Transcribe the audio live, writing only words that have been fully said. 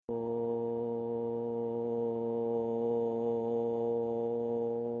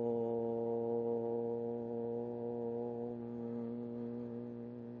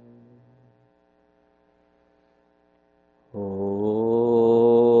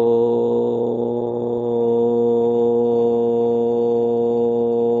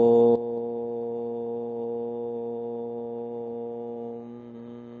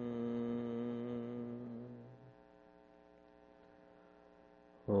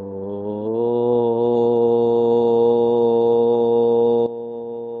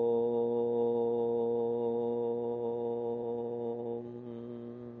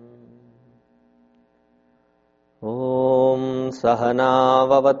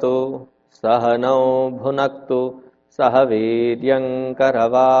सहनाववतु सहनौ भुनक्तु सह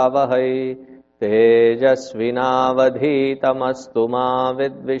वीर्यङ्करवावहै तेजस्विनावधीतमस्तु मा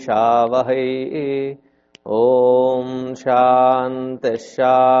विद्विषावहै। ॐ शान्तिः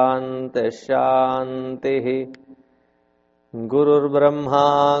शान्तिः शान्तिः। गुरुर्ब्रह्मा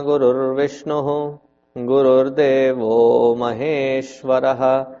गुरुर्विष्णुः गुरुर्देवो महेश्वरः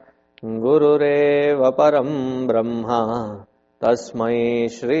गुरुरेव परं ब्रह्म तस्मै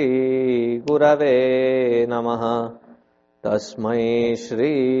श्री गुरवे नमः। तस्मै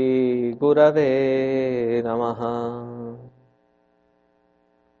श्री गुरवे नमः।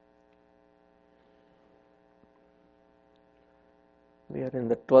 We are in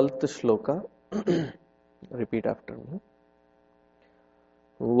the 12th shloka. Repeat after me.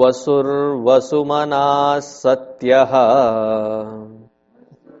 Vasurvasumana satyaha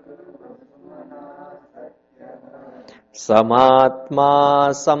samatma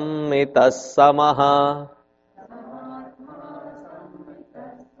sammitas samaha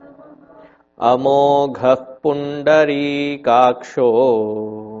amogha pundarikaksho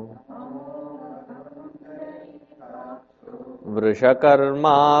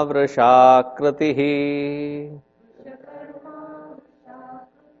वृषकर्मा वृषाकृतिः।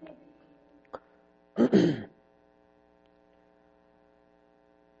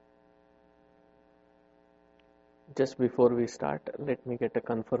 Just before we start, let me get a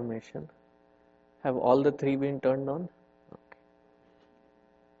confirmation. Have all the three been turned on? Okay.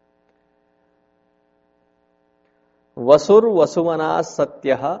 Vasur vasumana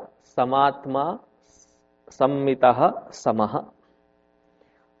satyah samatma सम्मितः समः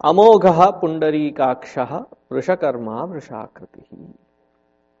अमोघः पुंडरीकाक्षः वृषकर्मा वृषाकृतिः.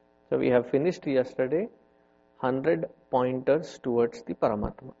 So we have finished yesterday 100 pointers towards the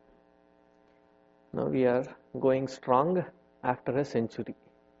Paramatma. Now we are going strong after a century.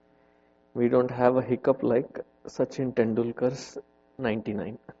 We don't have a hiccup like Sachin Tendulkar's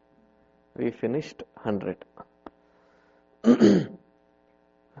 99. We finished 100.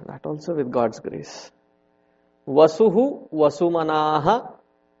 That also with God's grace. Vasuhu vasumanaha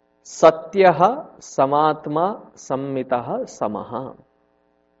satyaha samatma sammitaha samaha.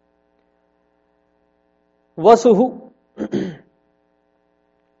 Vasuhu.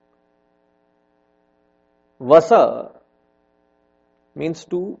 Vasa means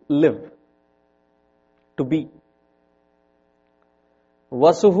to live, to be.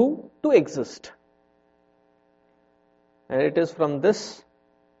 Vasuhu, to exist. And it is from this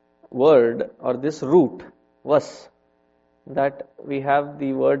word or this root, vas, that we have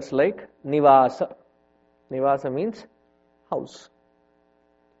the words like nivasa. Nivasa means house.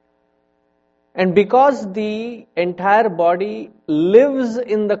 And because the entire body lives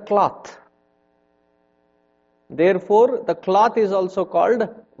in the cloth, therefore the cloth is also called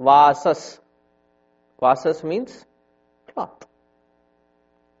vasas. Vasas means cloth.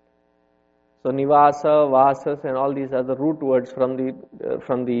 So nivasa, vasas and all these are the root words from the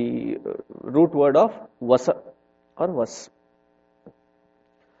root word of vasa or vas.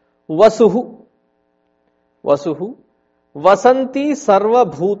 Vasuhu. Vasuhu. Vasanti sarva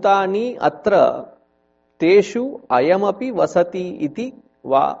bhutani atra teshu ayamapi vasati iti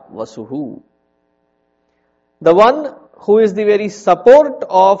va vasuhu. The one who is the very support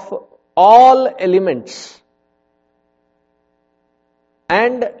of all elements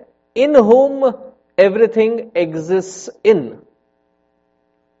and in whom everything exists in.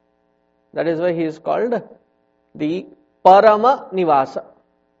 That is why he is called the Parama Nivasa,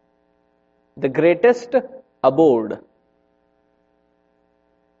 the greatest abode.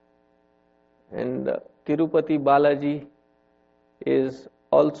 And Tirupati Balaji is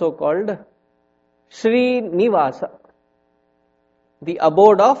also called Sri Nivasa, the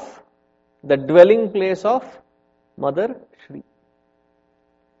abode of, the dwelling place of Mother Shri.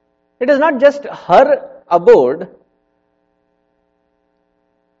 It is not just her abode.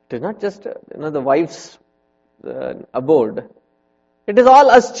 It is not just the wife's abode. It is all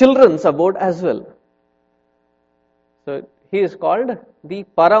us children's abode as well. So he is called the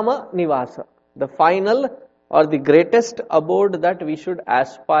Parama Nivasa, the final or the greatest abode that we should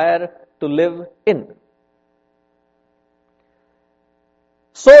aspire to live in.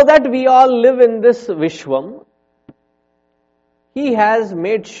 So that we all live in this Vishwam, he has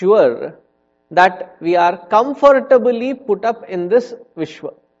made sure that we are comfortably put up in this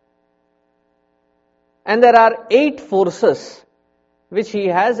Vishwa. And there are 8 forces which he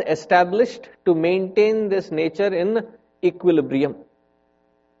has established to maintain this nature in equilibrium,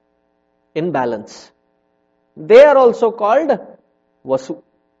 in balance. They are also called Vasu,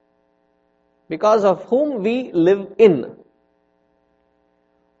 because of whom we live in.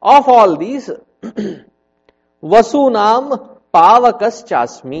 of all these, Vasunam Pavakas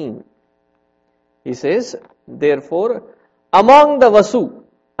Chasmi. He says, therefore, among the Vasu,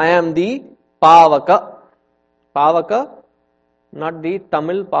 I am the Pavaka. Pavaka, not the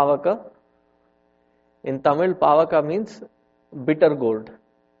Tamil Pavaka. In Tamil, Pavaka means bitter gourd.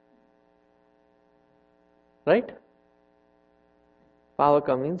 Right?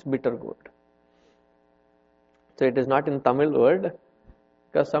 Pavaka means bitter gourd. So it is not in Tamil word,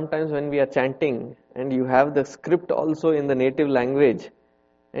 because sometimes when we are chanting and you have the script also in the native language,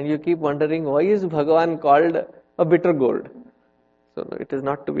 and you keep wondering, why is Bhagavan called a bitter gourd? So it is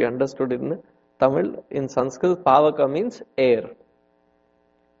not to be understood in Tamil. In Sanskrit, Pavaka means air.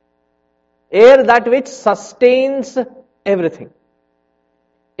 Air that which sustains everything.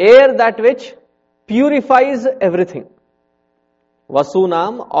 Air that which purifies everything.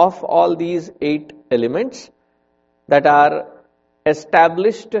 Vasunam, of all these 8 elements that are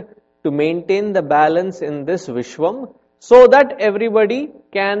established to maintain the balance in this Vishwam, so that everybody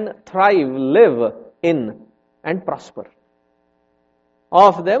can thrive, live in and prosper.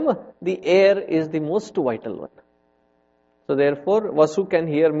 Of them, the air is the most vital one. So therefore, Vasu can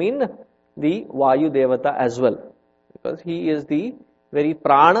here mean the Vayu Devata as well, because he is the very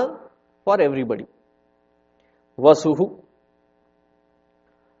prana for everybody. Vasuhu.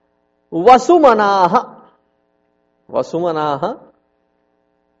 Vasumanaha. Vasumanaha.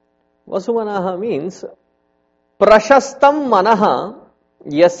 Vasumanaha means Prashastam Manaha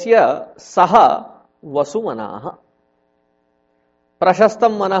Yasya Saha Vasumanaha.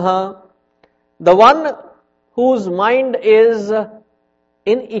 Prashastam Manaha, the one whose mind is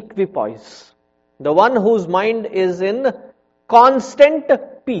in equipoise, the one whose mind is in constant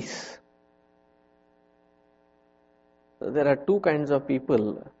peace. So there are 2 kinds of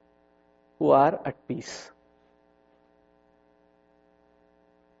people who are at peace.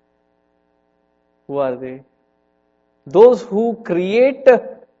 Who are they? Those who create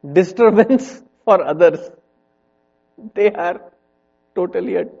disturbance for others, they are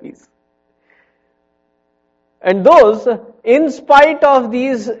totally at peace. And those, in spite of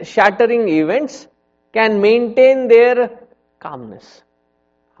these shattering events, can maintain their calmness.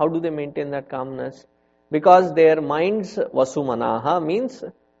 How do they maintain that calmness? Because their minds, Vasumanaha, means,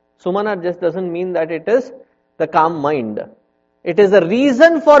 Sumana just doesn't mean that it is the calm mind. It is the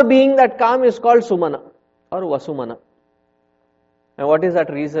reason for being that calm is called Sumana or Vasumana. And what is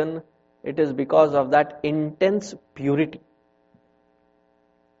that reason? It is because of that intense purity.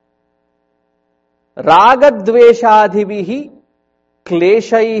 Ragadveshadhibihi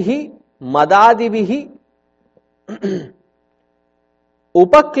kleshaihi madadibihi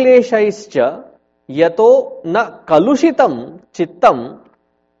upakleshaischa yato na kalushitam chittam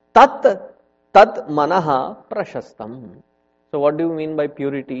tat tad manaha prashastam. So what do you mean by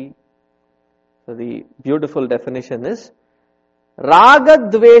purity? So the beautiful definition is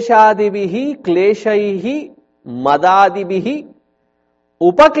Ragadveshadibihi kleshaihi madadibihi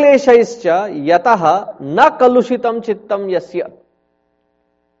upakleshaischa yataha na kalushitam chittam yasya.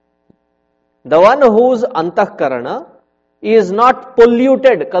 The one whose antahkarana is not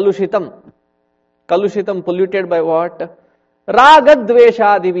polluted, kalushitam. Kalushitam, polluted by what?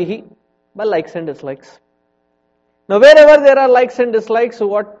 Ragadveshadibihi, by likes and dislikes. Now wherever there are likes and dislikes,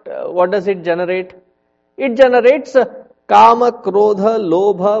 what does it generate? It generates kama, krodha,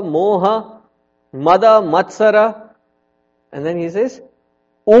 lobha, moha, mada, matsara, and then he says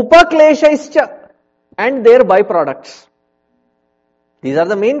upakleshaischa, and their byproducts. These are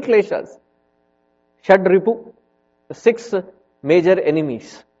the main kleshas. Shadripu, the 6 major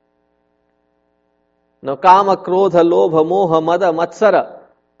enemies. Now kama, krodha, lobha, moha, mada, matsara,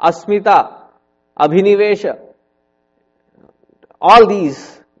 asmita, abhinivesha, all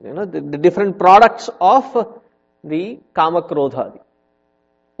these, the different products of the kama, krodha.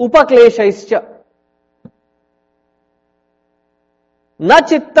 Upakleshaischa. Na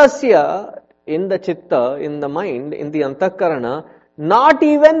chittasya, in the chitta, in the mind, in the antakarana, not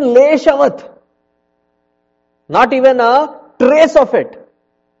even leshavat, not even a trace of it.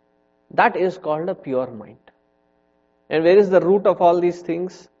 That is called a pure mind. And where is the root of all these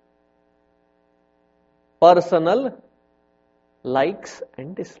things? Personal likes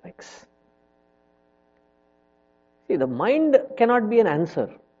and dislikes. See, the mind cannot be an answer.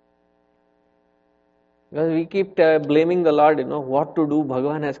 Because we keep blaming the Lord, what to do.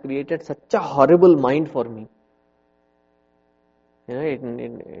 Bhagavan has created such a horrible mind for me.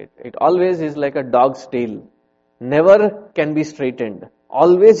 It always is like a dog's tail. Never can be straightened.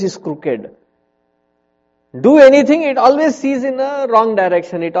 Always is crooked. Do anything, it always sees in a wrong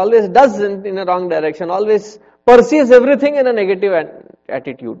direction. It always does in a wrong direction. Always perceives everything in a negative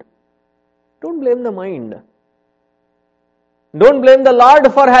attitude. Don't blame the mind. Don't blame the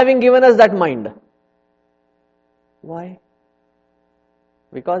Lord for having given us that mind. Why?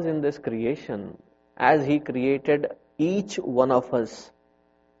 Because in this creation, as He created each one of us,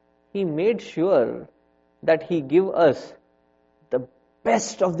 He made sure that He give us the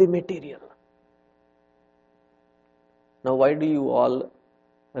best of the material. Now, why do you all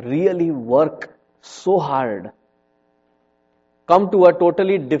really work so hard? Come to a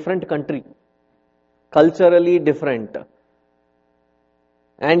totally different country, culturally different,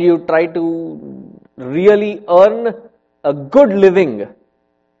 and you try to really earn a good living.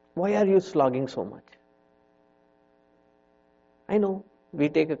 Why are you slogging so much? I know we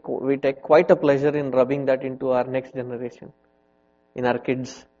take quite a pleasure in rubbing that into our next generation, in our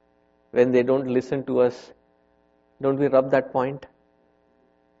kids. When they don't listen to us, don't we rub that point?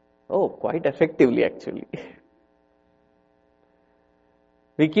 Oh, quite effectively actually.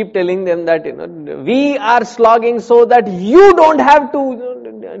 We keep telling them that we are slogging so that you don't have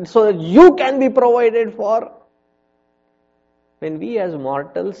to, so that you can be provided for. When we as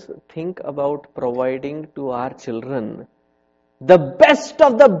mortals think about providing to our children the best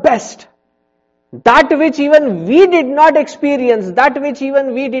of the best, that which even we did not experience, that which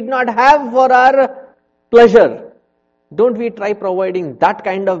even we did not have for our pleasure, don't we try providing that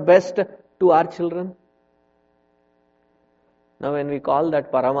kind of best to our children? Now when we call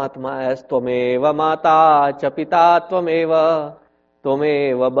that Paramatma as Tvameva Mata cha Pita Tvameva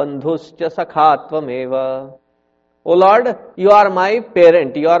Tvameva Bandhuscha Sakha Tvameva. Oh Lord, you are my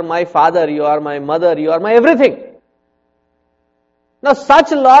parent, you are my father, you are my mother, you are my everything. Now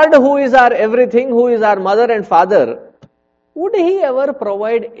such Lord who is our everything, who is our mother and father, would He ever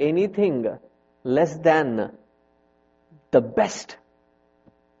provide anything less than the best?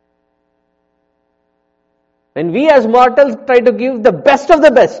 When we as mortals try to give the best of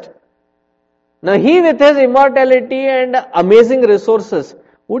the best, now He with His immortality and amazing resources,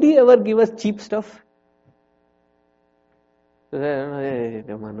 would He ever give us cheap stuff? Okay,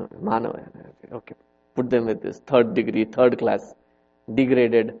 put them with this third degree, third class,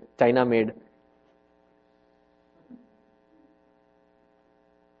 degraded, China made.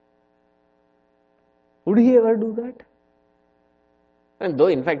 Would He ever do that? And though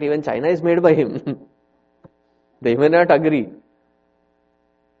in fact even China is made by Him. They may not agree.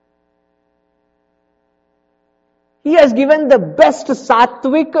 He has given the best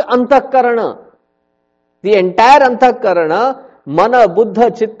sattvic antakarana. The entire antakarana, mana, buddha,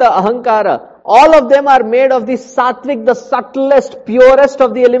 chitta, ahankara, all of them are made of the sattvic, the subtlest, purest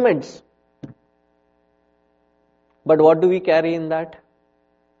of the elements. But what do we carry in that?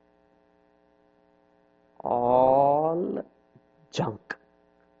 All junk,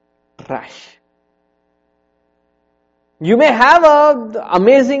 trash. You may have an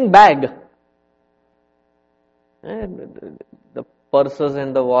amazing bag. The purses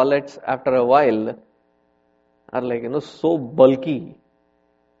and the wallets after a while are like, so bulky.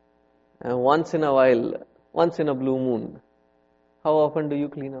 And once in a while, once in a blue moon, how often do you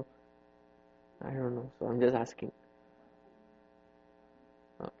clean up? I don't know, so I'm just asking.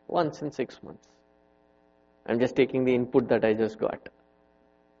 Once in 6 months. I'm just taking the input that I just got.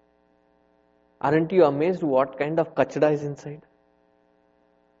 Aren't you amazed what kind of kachda is inside?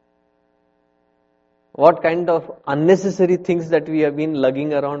 What kind of unnecessary things that we have been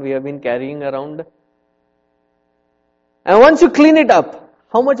lugging around, we have been carrying around. And once you clean it up,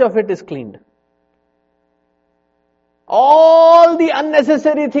 how much of it is cleaned? All the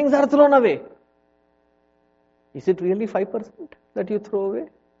unnecessary things are thrown away. Is it really 5% that you throw away?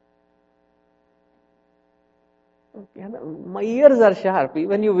 Okay, my ears are sharp.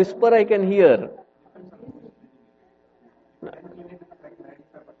 When you whisper, I can hear.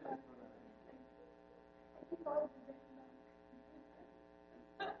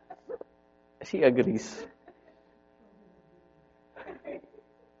 She agrees.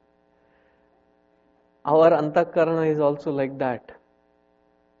 Our antakarana is also like that.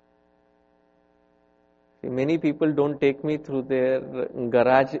 See, many people don't take me through their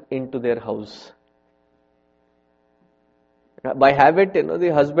garage into their house. By habit,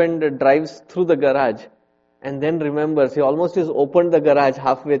 the husband drives through the garage and then remembers, he almost has opened the garage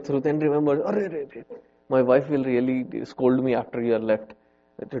halfway through, then remembers, my wife will really scold me after you are left.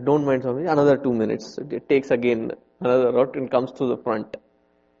 Don't mind, Swami, another 2 minutes. It takes again another route and comes to the front.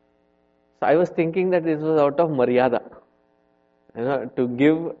 So I was thinking that this was out of maryada, to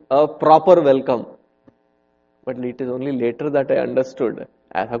give a proper welcome. But it is only later that I understood.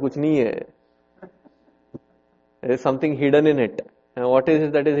 Aisa kuch nahi hai. There is something hidden in it. And what is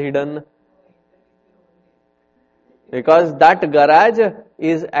it that is hidden? Because that garage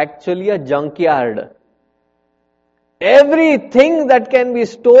is actually a junkyard. Everything that can be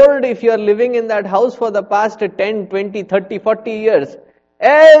stored if you are living in that house for the past 10, 20, 30, 40 years,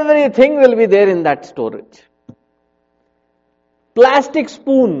 everything will be there in that storage. Plastic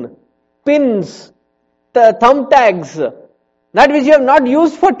spoon, pins, thumb tags, that which you have not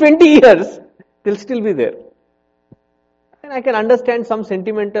used for 20 years, will still be there. And I can understand some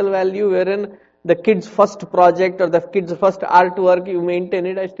sentimental value wherein the kid's first project or the kid's first artwork, you maintain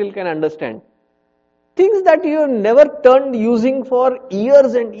it, I still can understand. Things that you have never turned using for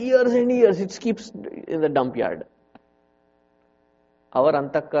years and years and years, it keeps in the dump yard. Our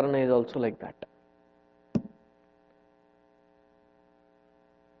antakarana is also like that.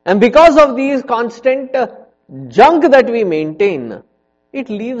 And because of these constant junk that we maintain, it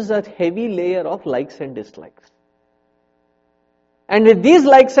leaves a heavy layer of likes and dislikes. And with these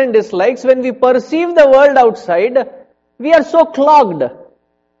likes and dislikes, when we perceive the world outside, we are so clogged,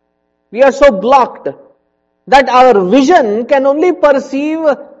 we are so blocked, that our vision can only perceive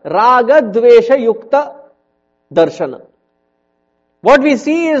raga, dvesha, yukta, darshana. What we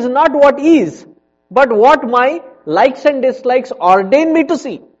see is not what is, but what my likes and dislikes ordain me to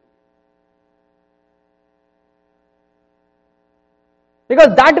see.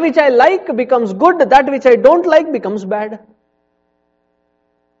 Because that which I like becomes good, that which I don't like becomes bad.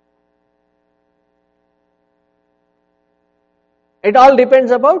 It all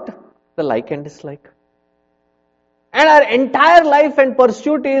depends about the like and dislike. And our entire life and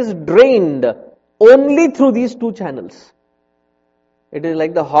pursuit is drained only through these two channels. It is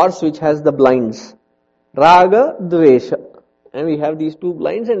like the horse which has the blinds. Raga, dvesha. And we have these two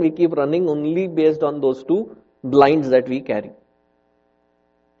blinds and we keep running only based on those two blinds that we carry.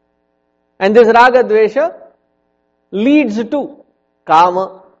 And this raga, dvesha leads to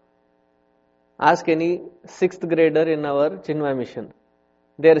kama. Ask any 6th grader in our Chinmay mission.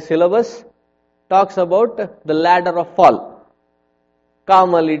 Their syllabus talks about the ladder of fall.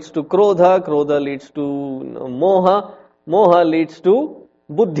 Kama leads to krodha, krodha leads to moha, moha leads to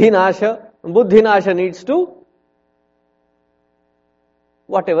buddhinasha, buddhinasha leads to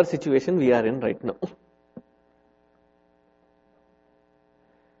whatever situation we are in right now.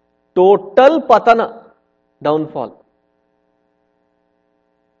 Total patana, downfall.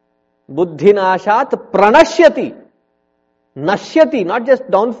 Buddhinashat pranashyati, nashyati, not just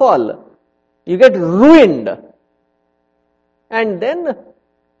downfall. You get ruined. And then,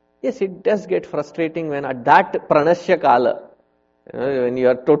 yes, it does get frustrating when at that pranashya kala, when you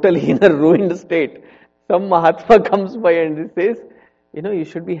are totally in a ruined state, some Mahatma comes by and says, you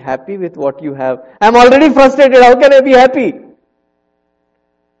should be happy with what you have. I am already frustrated, how can I be happy?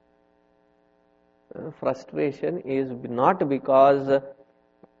 Frustration is not because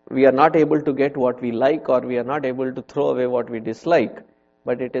we are not able to get what we like or we are not able to throw away what we dislike,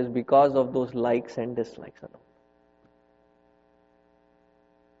 but it is because of those likes and dislikes alone.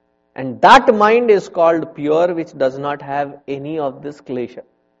 And that mind is called pure, which does not have any of this klesha,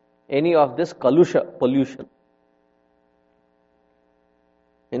 any of this kalusha, pollution.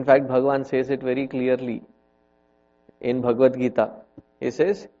 In fact, Bhagavan says it very clearly in Bhagavad Gita. He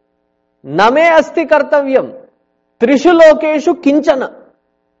says, Name asti kartavyam trishu lokeshu kinchana.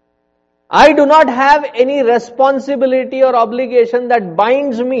 I do not have any responsibility or obligation that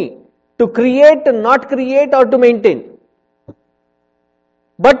binds me to create, not create, or to maintain.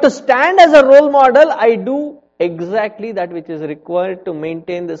 But to stand as a role model, I do exactly that which is required to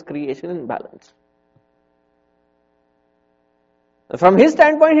maintain this creation in balance. From his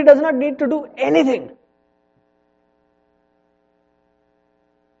standpoint, he does not need to do anything.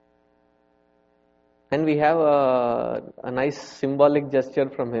 And we have a nice symbolic gesture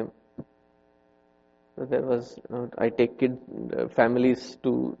from him. So there was, I take families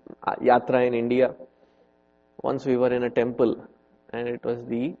to yatra in India. Once we were in a temple, and it was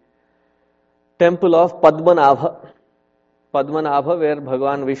the temple of Padmanabha. Padmanabha, where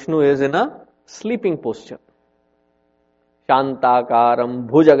Bhagavan Vishnu is in a sleeping posture. Shantakaram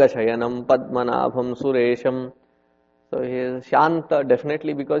bhujagashayanam Padmanabham Suresham. So he is Shanta,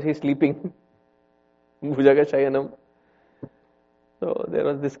 definitely because he is sleeping. Bhujagashayanam. So there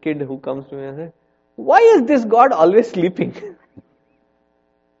was this kid who comes to me and says, why is this God always sleeping?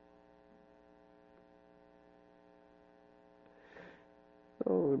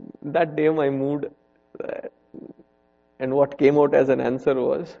 So that day my mood and what came out as an answer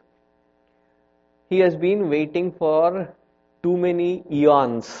was, he has been waiting for too many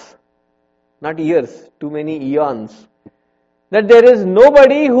eons, not years, too many eons, that there is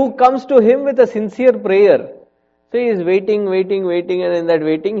nobody who comes to him with a sincere prayer. So he is waiting, and in that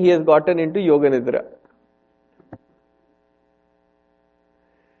waiting he has gotten into Yoga Nidra.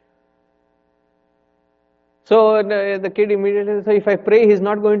 So the kid immediately says, so if I pray he's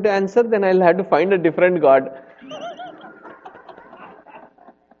not going to answer, then I'll have to find a different God.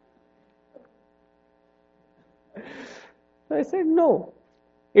 So I said, no.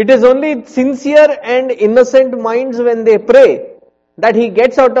 It is only sincere and innocent minds when they pray that he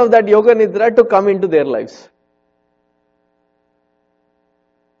gets out of that yoga nidra to come into their lives.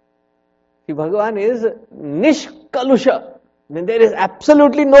 See, Bhagavan is nishkalusha. I mean, there is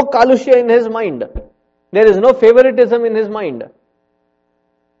absolutely no kalusha in his mind. There is no favoritism in his mind.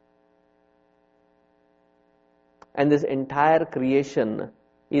 And this entire creation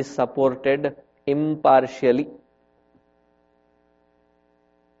is supported impartially.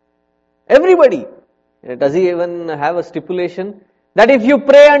 Everybody. Does he even have a stipulation that if you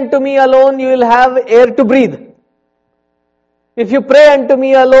pray unto me alone, you will have air to breathe? If you pray unto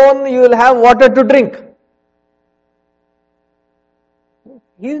me alone, you will have water to drink.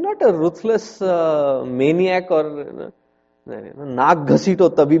 He is not a ruthless maniac or naak ghasi to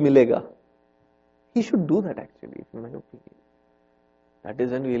tabhi milega. He should do that actually, in my opinion. That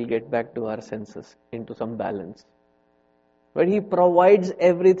is when we will get back to our senses, into some balance. But he provides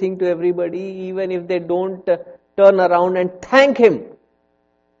everything to everybody, even if they don't turn around and thank him.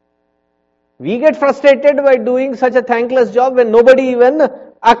 We get frustrated by doing such a thankless job when nobody even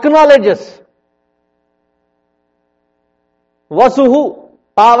acknowledges. Vasuhu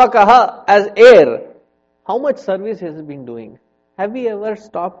pavakaha, as air. How much service he has been doing? Have we ever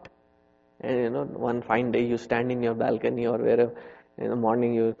stopped? And one fine day you stand in your balcony or wherever, in the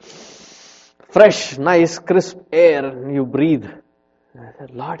morning you, fresh, nice, crisp air, and you breathe. And I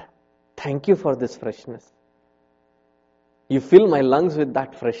said, Lord, thank you for this freshness. You fill my lungs with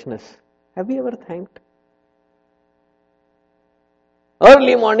that freshness. Have we ever thanked?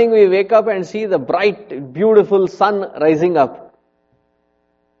 Early morning we wake up and see the bright, beautiful sun rising up.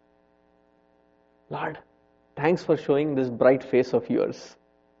 Lord, thanks for showing this bright face of yours.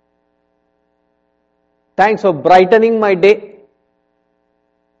 Thanks for brightening my day.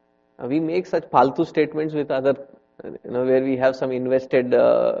 We make such paltu statements with other, where we have some invested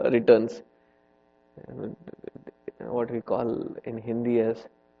returns. What we call in Hindi as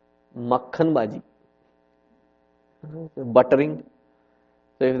makhan baji. Buttering.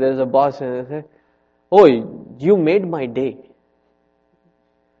 So if there is a boss and they say, oh, you made my day.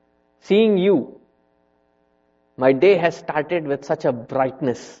 Seeing you, my day has started with such a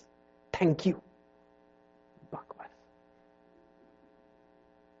brightness. Thank you.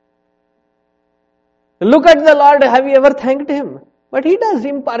 Look at the Lord, have you ever thanked him? But he does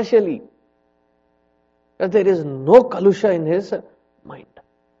impartially. Because there is no kalusha in his mind.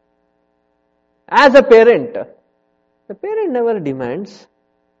 As a parent, the parent never demands.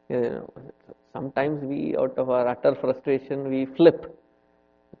 Sometimes we, out of our utter frustration, we flip.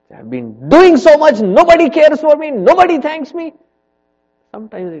 I've been doing so much, nobody cares for me, nobody thanks me.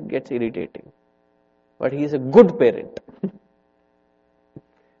 Sometimes it gets irritating. But he is a good parent.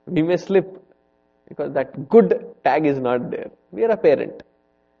 We may slip because that good tag is not there. We are a parent.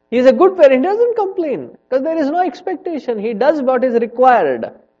 He is a good parent, he doesn't complain because there is no expectation. He does what is required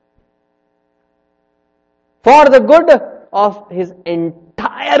for the good of his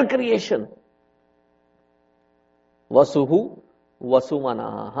entire creation. Vasuhu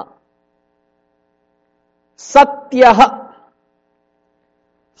vasumanaha. Satyaha.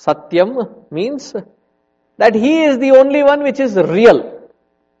 Satyam means that he is the only one which is real.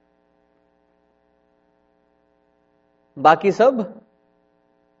 Baki sab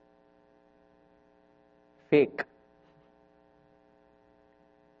fake.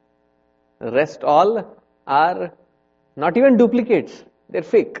 The rest all are not even duplicates. They're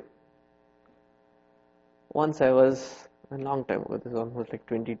fake. Once I was, a long time ago, this is almost like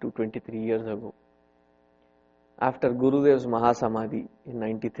 22, 23 years ago. After Gurudev's Mahasamadhi in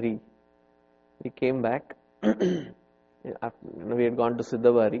 93, we came back. We had gone to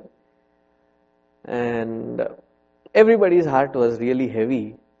Siddhabari. And everybody's heart was really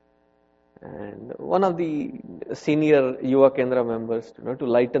heavy. And one of the senior Yuva Kendra members, to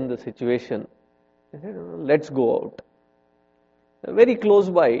lighten the situation, said, let's go out. Very close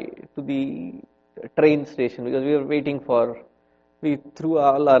by to the train station, because we were waiting we threw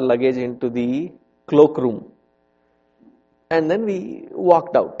all our luggage into the cloakroom. And then we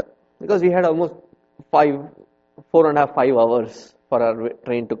walked out, because we had almost 4.5, 5 hours for our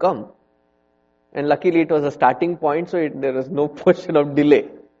train to come. And luckily it was a starting point, so there was no question of delay.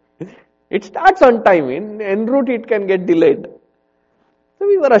 It starts on time. En route it can get delayed. So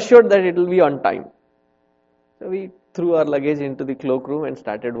we were assured that it will be on time. So we threw our luggage into the cloakroom and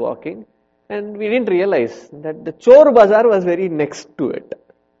started walking. And we didn't realize that the Chor Bazaar was very next to it.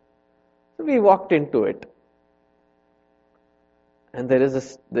 So we walked into it. And there is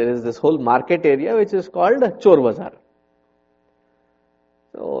this whole market area which is called Chor Bazaar.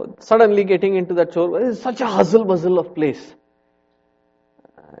 So suddenly getting into the Chor Bazaar is such a hustle bustle of place.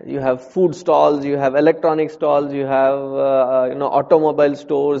 You have food stalls, you have electronic stalls, you have automobile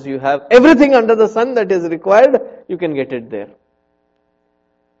stores, you have everything under the sun that is required, you can get it there.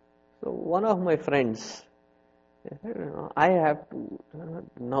 So one of my friends, I have to,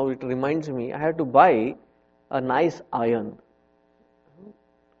 now it reminds me, I have to buy a nice iron.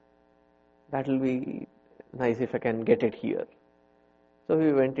 That will be nice if I can get it here. So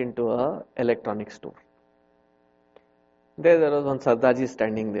we went into a electronic store. There was one Sardaji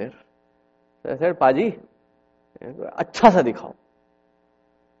standing there. So I said, Paji, अच्छा सा दिखाओ.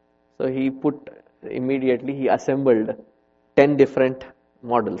 So he assembled 10 different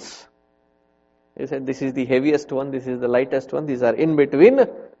models. He said, this is the heaviest one, this is the lightest one, these are in between,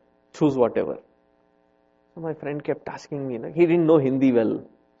 choose whatever. So my friend kept asking me, he didn't know Hindi well.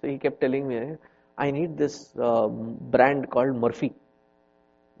 So he kept telling me, I need this brand called Murphy.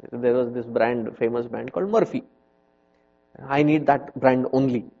 There was this famous brand called Murphy. I need that brand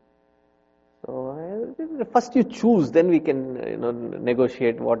only. So first you choose, then we can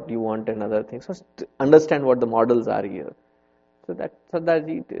negotiate what you want and other things. First understand what the models are here. So that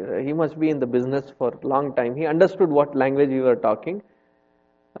Sardarji, he must be in the business for a long time. He understood what language we were talking.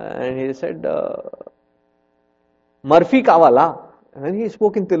 And he said, Murphy Kavala. And then he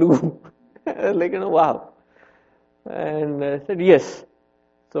spoke in Telugu. Like, wow. And I said, yes.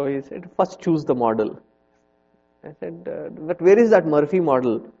 So he said, first choose the model. I said, but where is that Murphy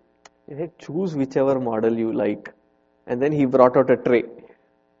model? He said, choose whichever model you like. And then he brought out a tray.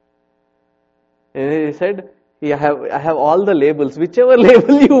 And he said, I have all the labels. Whichever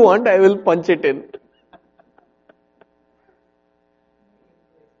label you want, I will punch it in.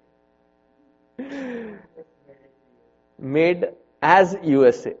 Made as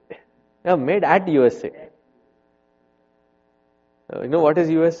USA. Yeah, made at USA. You know what is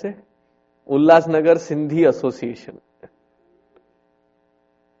USA? Ullasnagar Sindhi Association.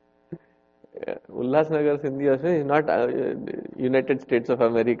 Ullasnagar Sindhi Association is not United States of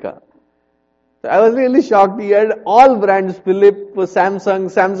America. So I was really shocked. He had all brands, Philip,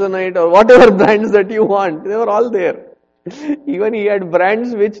 Samsung, Samsonite, or whatever brands that you want. They were all there. Even he had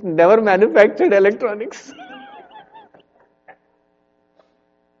brands which never manufactured electronics.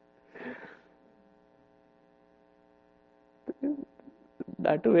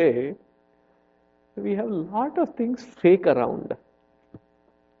 That way, we have a lot of things fake around.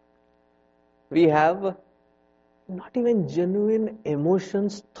 We have not even genuine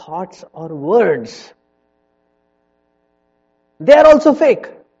emotions, thoughts or words. They are also fake.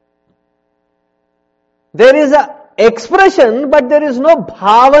 There is an expression, but there is no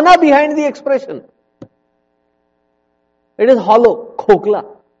bhavana behind the expression. It is hollow,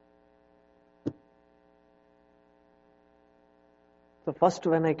 khokla. So first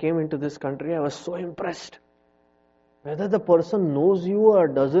when I came into this country, I was so impressed. Whether the person knows you or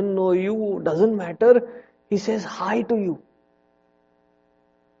doesn't know you, doesn't matter. He says hi to you.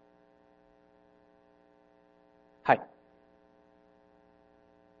 Hi.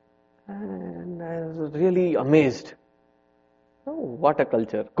 And I was really amazed. Oh, what a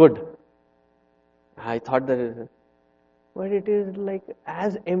culture. Good. I thought that, but it is like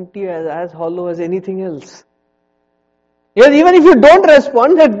as empty, as hollow as anything else. Yes, even if you don't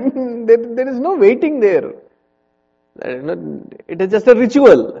respond, there is no waiting there. It is just a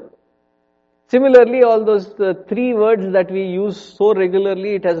ritual. Similarly, all those 3 words that we use so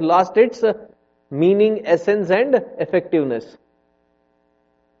regularly, it has lost its meaning, essence and effectiveness.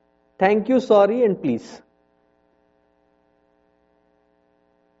 Thank you, sorry and please.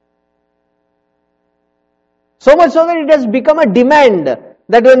 So much so that it has become a demand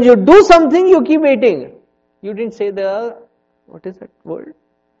that when you do something, you keep waiting. You didn't say what is that word?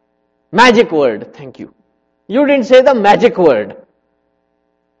 Magic word, thank you. You didn't say the magic word.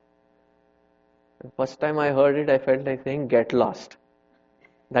 The first time I heard it, I felt like saying, get lost.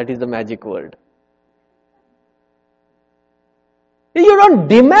 That is the magic word. You don't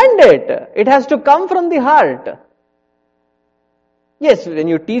demand it. It has to come from the heart. Yes, when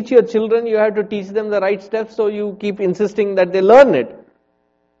you teach your children, you have to teach them the right steps, so you keep insisting that they learn it.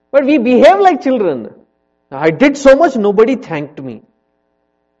 But we behave like children. I did so much, nobody thanked me.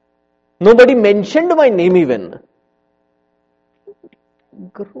 Nobody mentioned my name even.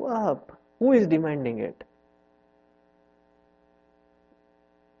 Grow up. Who is demanding it?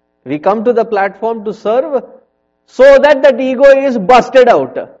 We come to the platform to serve so that that ego is busted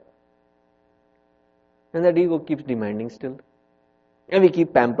out. And that ego keeps demanding still. And we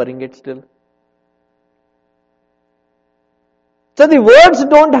keep pampering it still. So the words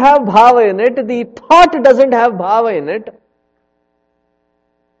don't have bhava in it, the thought doesn't have bhava in it,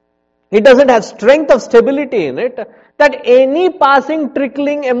 it doesn't have strength of stability in it, that any passing,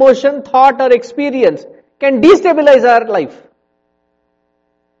 trickling emotion, thought or experience can destabilize our life.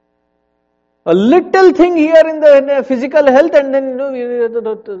 A little thing here in the physical health and then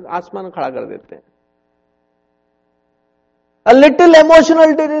आसमान खड़ा कर देते हैं. A little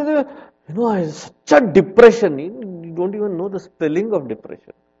emotional, such a depression. You don't even know the spelling of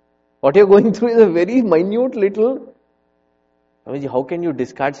depression. What you're going through is a very minute little. I mean, how can you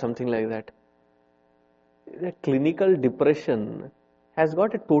discard something like that? The clinical depression has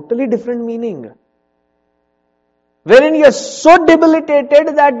got a totally different meaning. Wherein you are so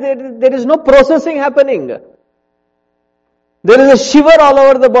debilitated that there is no processing happening. There is a shiver all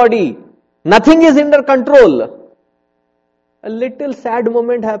over the body. Nothing is under control. A little sad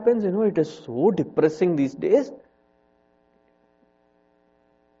moment happens, it is so depressing these days.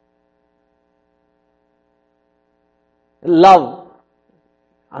 Love,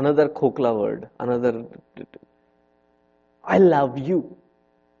 another khokla word, another, I love you.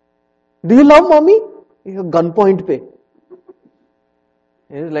 Do you love mommy? Gunpoint pe.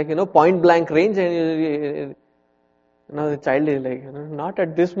 It's like, point blank range and the child is like, not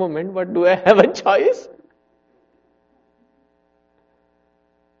at this moment, but do I have a choice?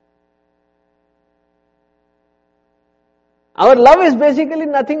 Our love is basically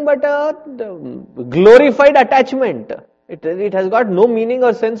nothing but a glorified attachment. It has got no meaning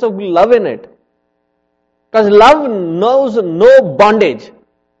or sense of love in it. Because love knows no bondage.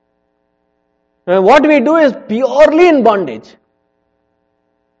 And what we do is purely in bondage.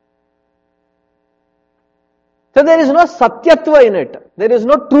 So there is no satyatva in it. There is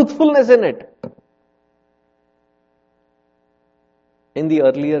no truthfulness in it. In the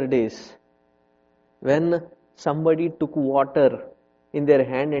earlier days, when somebody took water in their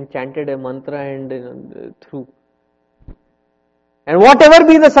hand and chanted a mantra and threw. And whatever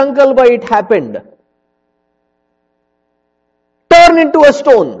be the sankalpa, it happened. Turn into a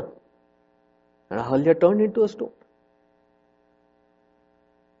stone. And Ahalya turned into a stone.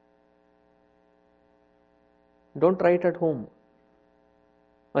 Don't try it at home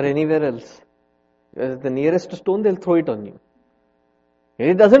or anywhere else. Because the nearest stone, they'll throw it on you. And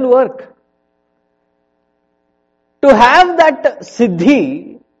it doesn't work. To have that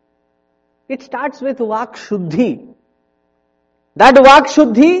siddhi, it starts with vak shuddhi. That vak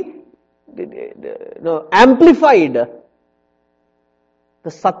shuddhi amplified. The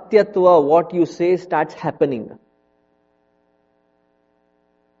satyatva, what you say, starts happening.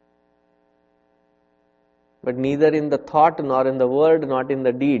 But neither in the thought, nor in the word, not in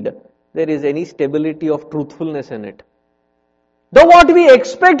the deed, there is any stability of truthfulness in it. Though what we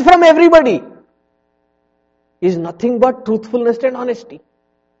expect from everybody is nothing but truthfulness and honesty.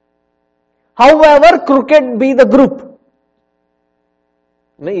 However crooked be the group.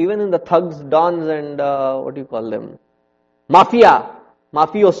 Even in the thugs, dons and what do you call them?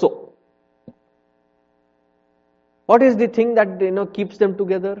 Mafioso. What is the thing that keeps them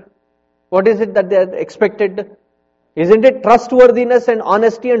together? What is it that they are expected? Isn't it trustworthiness and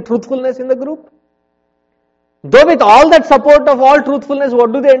honesty and truthfulness in the group? Though with all that support of all truthfulness,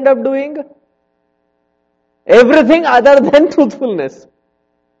 what do they end up doing? Everything other than truthfulness.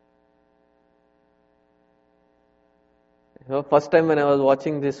 First time when I was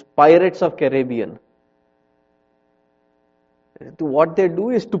watching this Pirates of Caribbean, what they do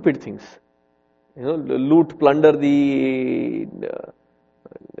is stupid things. Loot, plunder the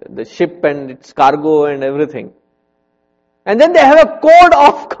ship and its cargo and everything. And then they have a code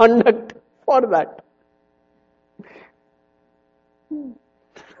of conduct for that.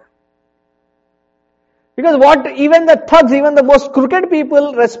 Because what even the thugs, even the most crooked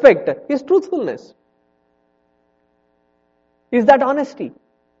people respect is truthfulness. Is that honesty?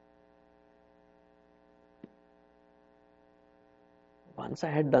 Once I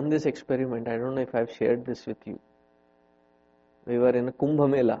had done this experiment, I don't know if I've shared this with you. We were in a Kumbh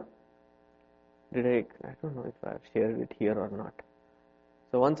Mela. I don't know if I've shared it here or not.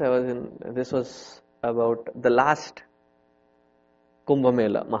 So once I was this was about the last Kumbh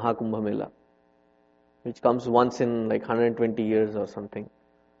Mela, Mahakumbh Mela, which comes once in 120 years or something.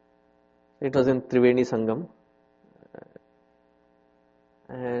 It was in Triveni Sangam.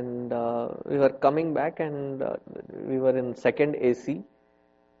 And we were coming back and we were in second AC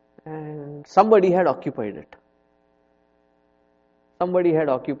and somebody had occupied it. Somebody had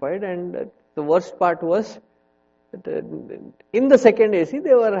occupied, and the worst part was that in the second AC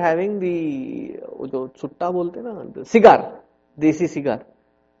they were having the cigar, desi cigar.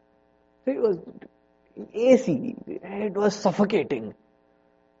 So it was AC. It was suffocating.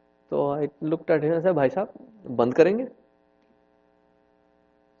 So I looked at him and said, "Bhai Sahab, band karenge?"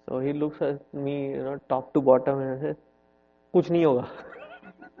 So he looks at me, top to bottom, and says, "Kuch nahi hoga."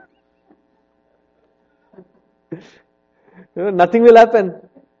 Nothing will happen.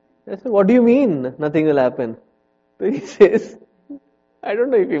 I said, "What do you mean, nothing will happen?" So he says, I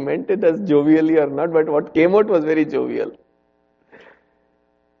don't know if he meant it as jovially or not, but what came out was very jovial.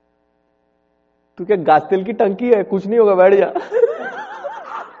 तू क्या गाज तेल की टंकी है, कुछ नहीं होगा, बैठ जा.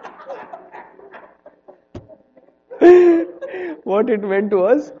 What it meant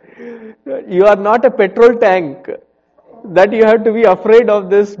was, you are not a petrol tank that you have to be afraid of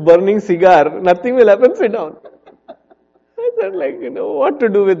this burning cigar. Nothing will happen, sit down. I said, what to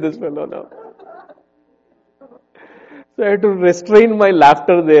do with this fellow now? So I had to restrain my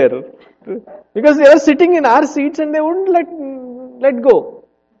laughter there. Because they were sitting in our seats and they wouldn't let go.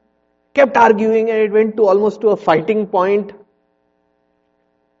 Kept arguing and it went to almost to a fighting point.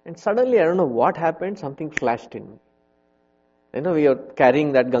 And suddenly, I don't know what happened, something flashed in me. We are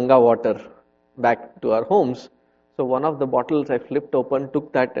carrying that Ganga water back to our homes. So one of the bottles I flipped open,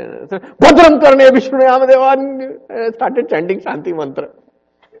 took that and said, Bhadram karne Vishnusahasranamam, and I started chanting Shanti mantra.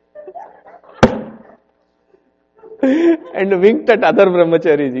 And winked at other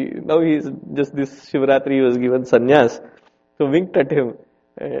brahmachari ji. Now he is just this Shivratri, he was given sannyas. So winked at him.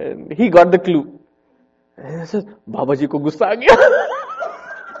 And he got the clue. And I said, Babaji ko gussa aa gaya.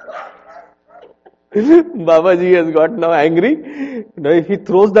 Babaji has got now angry. If he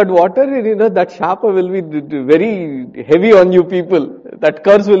throws that water, that shapa will be very heavy on you people. That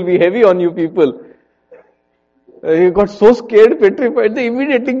curse will be heavy on you people. He got so scared, petrified, they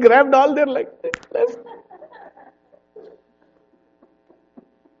immediately grabbed all their left.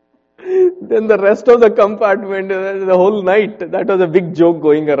 Then the rest of the compartment, the whole night, that was a big joke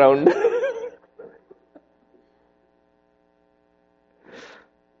going around.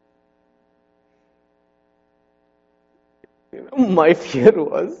 My fear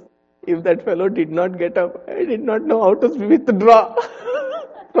was, if that fellow did not get up, I did not know how to withdraw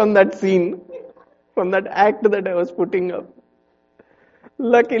from that scene, from that act that I was putting up.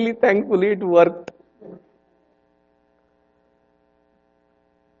 Luckily, thankfully, it worked.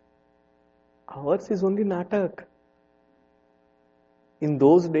 Ours is only natak. In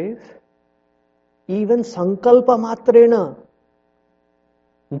those days, even sankalpa matrena,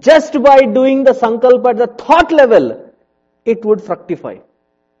 just by doing the sankalpa at the thought level, it would fructify.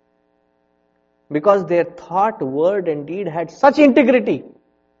 Because their thought, word and deed had such integrity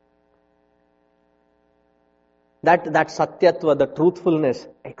that satyatva, the truthfulness,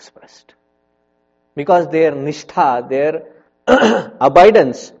 expressed. Because their nishtha, their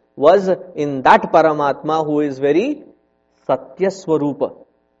abidance was in that Paramatma who is very Satya Swarupa.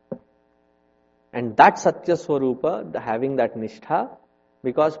 And that Satya Swarupa, having that nishtha,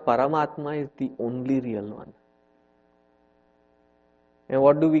 because Paramatma is the only real one. And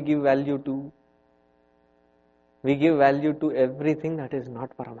what do we give value to? We give value to everything that is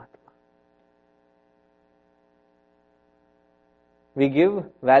not Paramatma. We give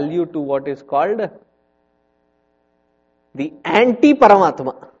value to what is called the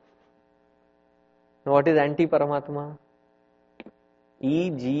anti-Paramatma. What is anti-Paramatma?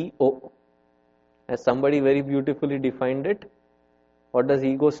 ego. As somebody very beautifully defined it, what does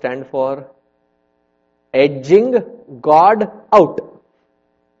ego stand for? Edging God out.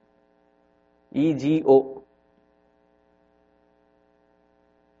 ego.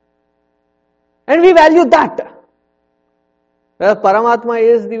 And we value that. Paramatma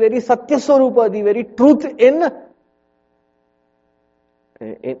is the very Satya Swarupa, the very truth in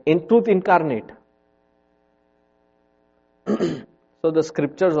truth incarnate. So the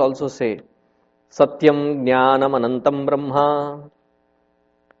scriptures also say, Satyam Jnanam Anantam Brahma,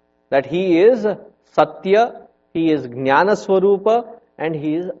 that he is Satya, he is Jnana Swarupa, and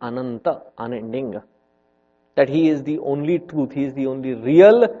he is Ananta, unending. That he is the only truth, he is the only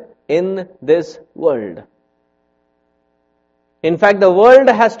real in this world. In fact, the world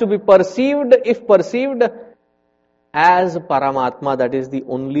has to be perceived, if perceived, as Paramatma, that is the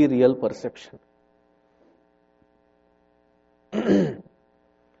only real perception.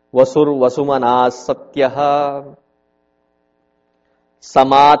 Vasumana Satyaha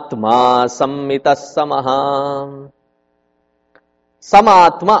Samatma Sammitas Samaha.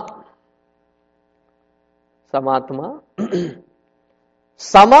 Samatma.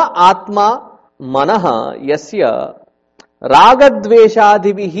 Sama Atma Manaha Yasya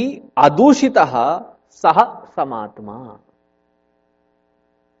Ragadveshadhibihi Adushitaha Saha Samatma.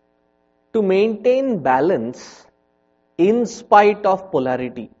 To maintain balance in spite of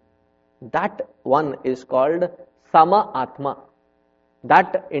polarity. that one is called Sama Atma.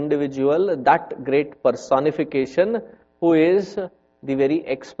 That individual, that great personification who is the very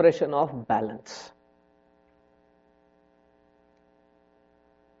expression of balance.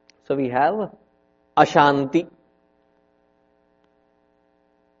 So we have Ashanti.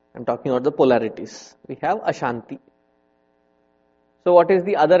 I'm talking about the polarities. We have Ashanti. So what is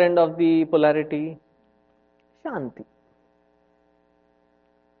the other end of the polarity? Shanti.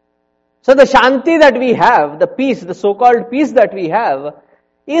 So the Shanti that we have, the peace, the so-called peace that we have,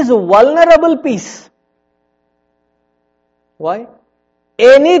 is vulnerable peace. Why?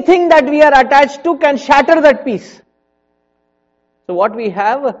 Anything that we are attached to can shatter that peace. So what we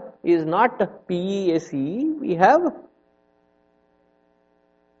have is not PEACE, we have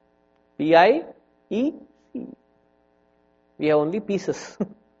PIEC. We have only pieces.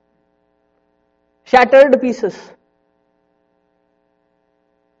 Shattered pieces.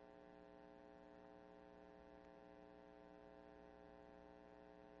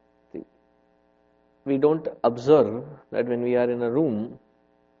 We don't observe that when we are in a room,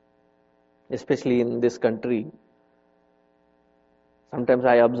 especially in this country, sometimes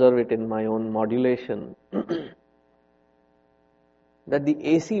I observe it in my own modulation, that the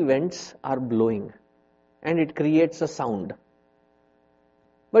AC vents are blowing and it creates a sound.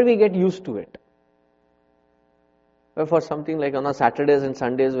 But we get used to it. But for something like on Saturdays and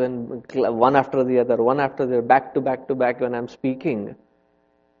Sundays, when one after the other, back to back when I'm speaking,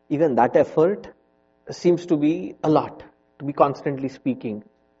 even that effort seems to be a lot, to be constantly speaking.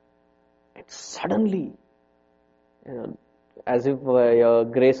 And suddenly, as if a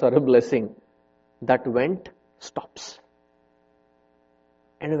grace or a blessing, that vent stops.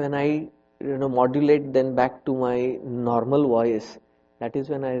 And when I modulate then back to my normal voice, that is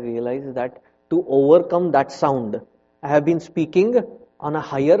when I realize that to overcome that sound, I have been speaking on a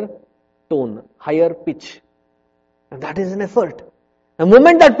higher tone, higher pitch. And that is an effort. The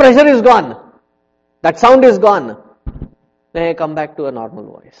moment that pressure is gone, that sound is gone, then I come back to a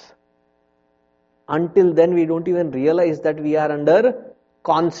normal voice. Until then, we don't even realize that we are under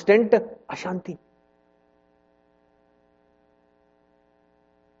constant Ashanti.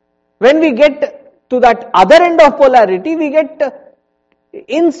 When we get to that other end of polarity, we get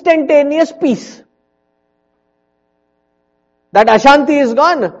instantaneous peace. That Ashanti is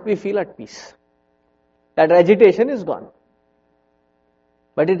gone, we feel at peace. That agitation is gone.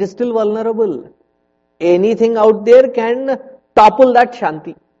 But it is still vulnerable. Anything out there can topple that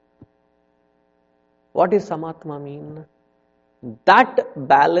Shanti. What does Samatma mean? That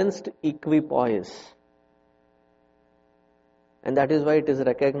balanced equipoise. And that is why it is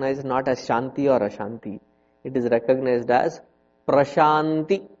recognized not as Shanti or Ashanti. It is recognized as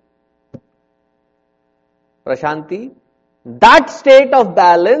Prashanti. Prashanti, that state of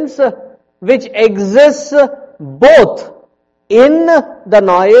balance which exists both in the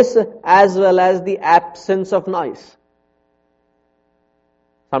noise as well as the absence of noise.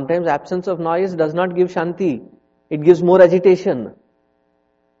 Sometimes absence of noise does not give Shanti. It gives more agitation.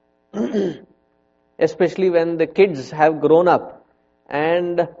 Especially when the kids have grown up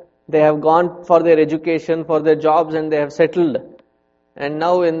and they have gone for their education, for their jobs, and they have settled. And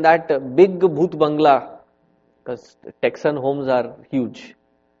now in that big Bhoot Bangla, because Texan homes are huge.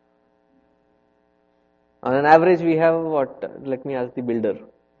 On an average, we have what? Let me ask the builder.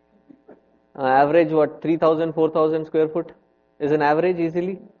 On average, what? 3,000, 4,000 square foot is an average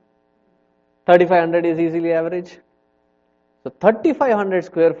easily. 3,500 is easily average. So 3,500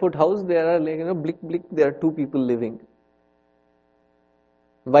 square foot house, there are blick, there are two people living.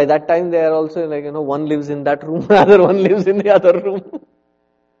 By that time, they are also one lives in that room, another one lives in the other room.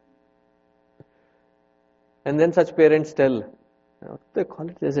 And then such parents tell, they call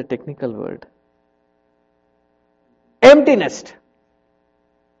it, there's a technical word. Empty nest.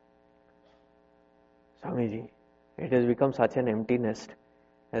 Swamiji, it has become such an empty nest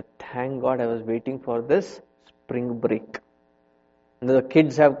that thank God I was waiting for this spring break. And the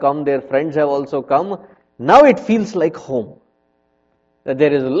kids have come, their friends have also come. Now it feels like home. That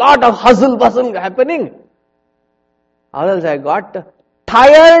there is a lot of hustle bustle happening. Or else I got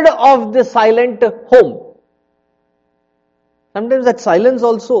tired of the silent home. Sometimes that silence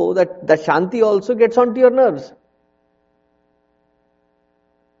also, that Shanti also gets onto your nerves.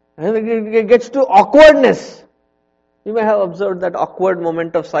 And it gets to awkwardness. You may have observed that awkward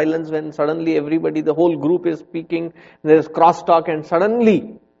moment of silence when suddenly everybody, the whole group is speaking, there is crosstalk and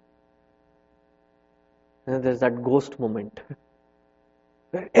suddenly there is that ghost moment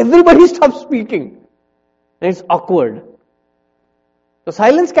where everybody stops speaking and it's awkward. So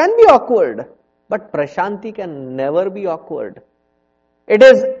silence can be awkward, but Prashanti can never be awkward. It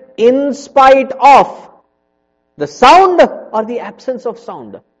is in spite of the sound or the absence of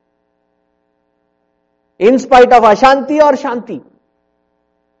sound. In spite of Ashanti or Shanti.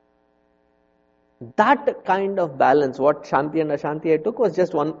 That kind of balance, what Shanti and Ashanti I took was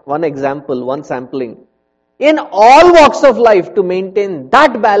just one example, one sampling. In all walks of life, to maintain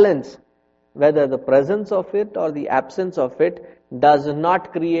that balance, whether the presence of it or the absence of it does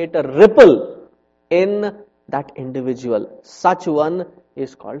not create a ripple in that individual. Such one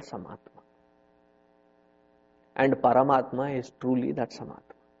is called Samatma. And Paramatma is truly that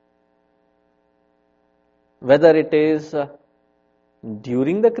Samatma. Whether it is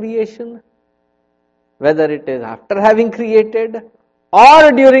during the creation, whether it is after having created,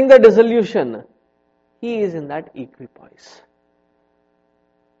 or during the dissolution, he is in that equipoise,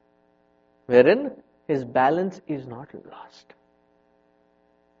 wherein his balance is not lost.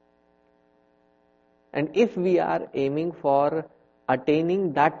 And if we are aiming for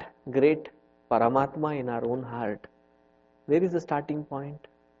attaining that great Paramatma in our own heart, where is the starting point?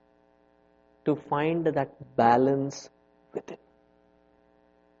 To find that balance within.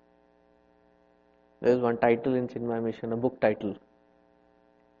 There is one title in Chinmaya Mission, a book title.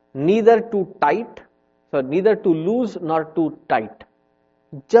 Neither too tight, so neither too loose nor too tight.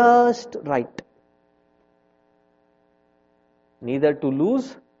 Just right. Neither too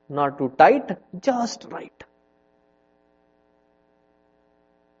loose nor too tight, just right.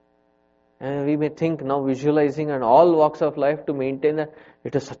 And we may think now visualizing in all walks of life to maintain that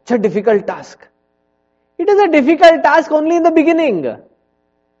it is such a difficult task. It is a difficult task only in the beginning.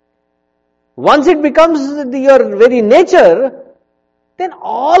 Once it becomes your very nature, then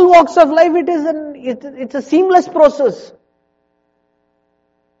all walks of life it's a seamless process.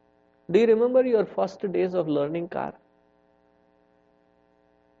 Do you remember your first days of learning car?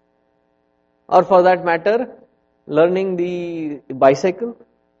 Or for that matter, learning the bicycle?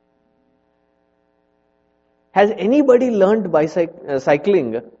 Has anybody learned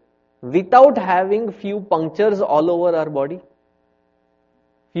cycling without having few punctures all over our body?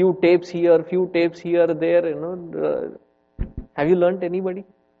 Few tapes here, there, have you learnt anybody?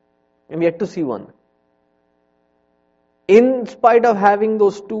 I'm yet to see one. In spite of having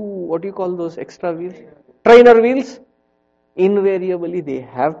those two, what do you call those extra wheels? Trainer wheels, invariably they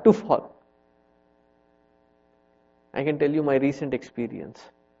have to fall. I can tell you my recent experience.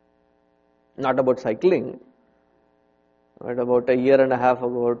 Not about cycling, but about a year and a half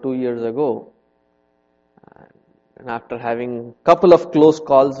ago or 2 years ago. And after having couple of close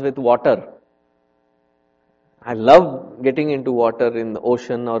calls with water, I love getting into water in the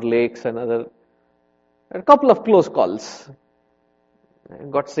ocean or lakes and a couple of close calls. I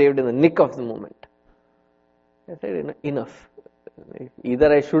got saved in the nick of the moment. I said, enough.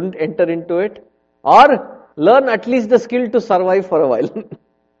 Either I shouldn't enter into it or learn at least the skill to survive for a while.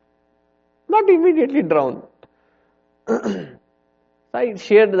 Not immediately drown. I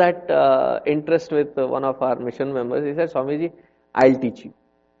shared that interest with one of our mission members. He said, Swamiji, I'll teach you.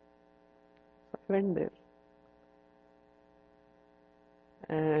 I went there.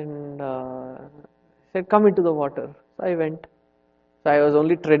 And he said, come into the water. So I went. So I was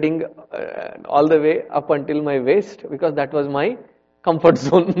only treading all the way up until my waist because that was my comfort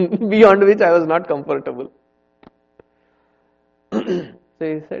zone, beyond which I was not comfortable. So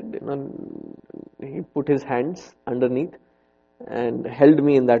he said, he put his hands underneath and held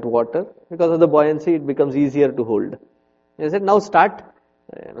me in that water. Because of the buoyancy, it becomes easier to hold. He said, now start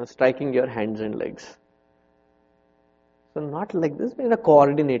striking your hands and legs. So not like this, but in a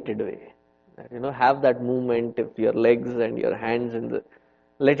coordinated way. Have that movement of your legs and your hands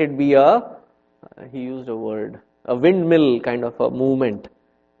let it be he used a word, a windmill kind of a movement.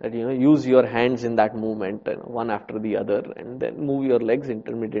 That use your hands in that movement, one after the other, and then move your legs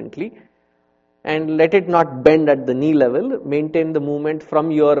intermittently. And let it not bend at the knee level. Maintain the movement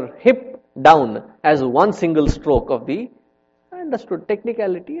from your hip down as one single stroke of I understood.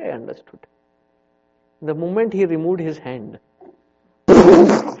 Technicality, I understood. The moment he removed his hand,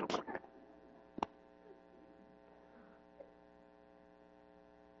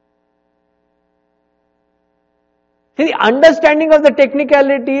 the understanding of the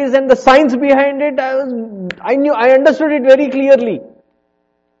technicalities and the science behind it, I understood it very clearly.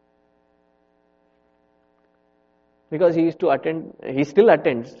 Because he used to attend, he still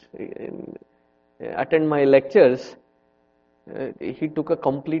attends, attend my lectures. He took a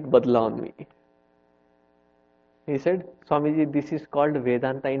complete badla on me. He said, Swamiji, this is called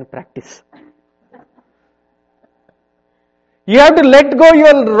Vedanta in practice. You have to let go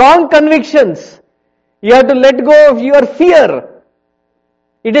your wrong convictions. You have to let go of your fear.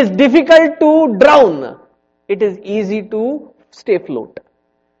 It is difficult to drown. It is easy to stay afloat.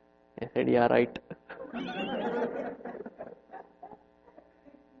 I said, yeah, right.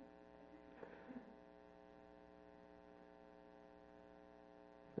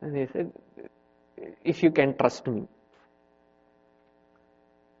 And he said, if you can trust me.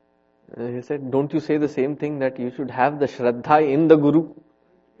 And he said, don't you say the same thing that you should have the Shraddha in the Guru?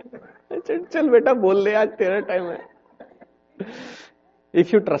 I said, chal beta, bol le, aaj tera time hai.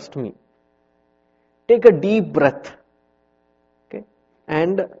 If you trust me, take a deep breath. Okay?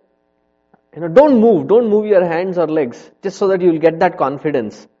 And don't move your hands or legs, just so that you will get that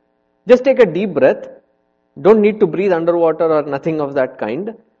confidence. Just take a deep breath. Don't need to breathe underwater or nothing of that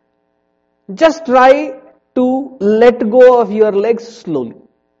kind. Just try to let go of your legs slowly.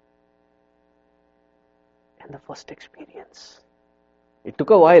 And the first experience, it took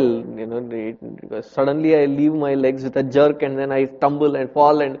a while, because suddenly I leave my legs with a jerk and then I stumble and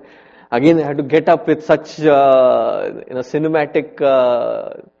fall, and again I had to get up with such cinematic.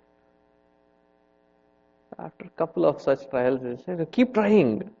 After a couple of such trials, I said, keep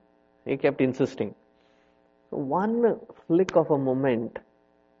trying. He kept insisting. So one flick of a moment,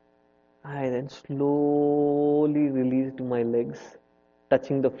 I then slowly released my legs,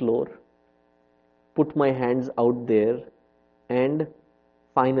 touching the floor, put my hands out there, and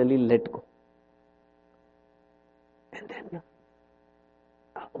finally let go. And then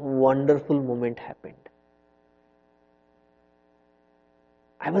a wonderful moment happened.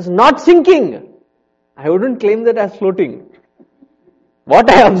 I was not sinking. I wouldn't claim that I was floating. What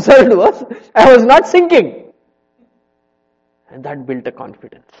I observed was, I was not sinking. And that built a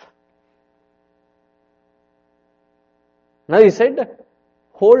confidence. Now he said,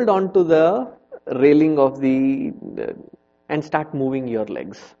 hold on to the railing of and start moving your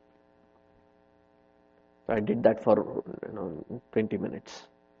legs. So I did that for 20 minutes.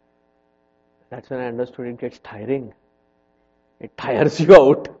 That's when I understood it gets tiring. It tires you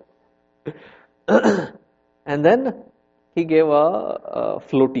out. And then he gave a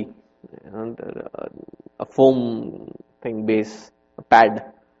floaty, a foam thing base, a pad.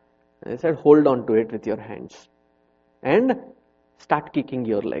 And he said, hold on to it with your hands and start kicking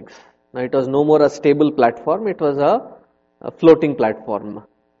your legs. Now it was no more a stable platform, it was a floating platform.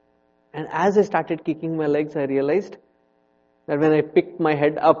 And as I started kicking my legs, I realized that when I picked my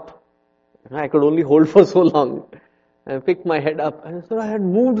head up, I could only hold for so long. I picked my head up, and so I had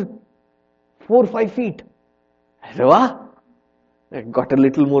moved 4 or 5 feet. I said, wow! I got a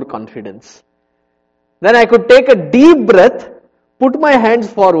little more confidence. Then I could take a deep breath, put my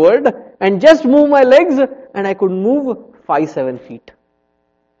hands forward, and just move my legs, and I could move 5-7 feet.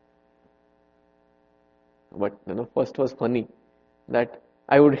 But first was funny that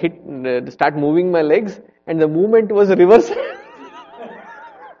I would start moving my legs, and the movement was reversed.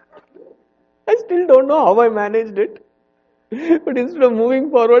 I still don't know how I managed it. But instead of moving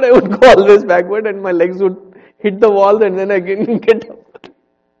forward, I would go always backward, and my legs would hit the wall, and then again get up.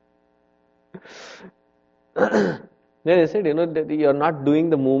 Then I said, that you're not doing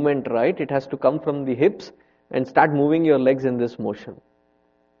the movement right. It has to come from the hips, and start moving your legs in this motion.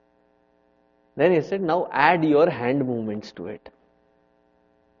 Then he said, now add your hand movements to it.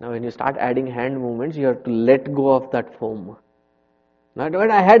 Now when you start adding hand movements, you have to let go of that foam. Now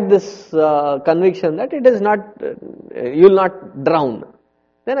when I had this conviction that it is not, you will not drown,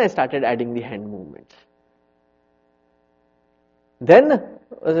 then I started adding the hand movements. Then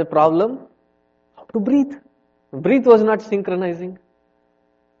was a problem, how to breathe. Breath was not synchronizing.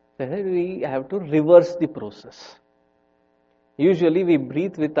 So we have to reverse the process. Usually we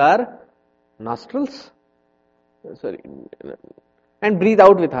breathe with our nostrils, and breathe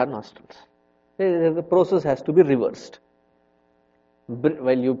out with our nostrils. The process has to be reversed.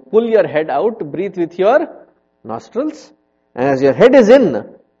 While you pull your head out, breathe with your nostrils, and as your head is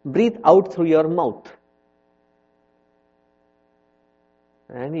in, breathe out through your mouth.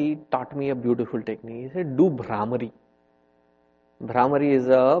 And he taught me a beautiful technique. He said, do Bhramari. Bhramari is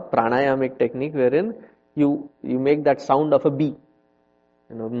a pranayamic technique wherein you make that sound of a bee.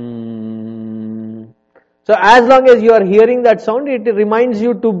 So as long as you are hearing that sound, it reminds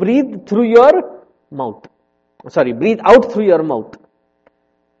you to breathe through your mouth. Breathe out through your mouth.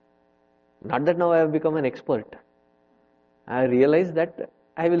 Not that now I have become an expert. I realize that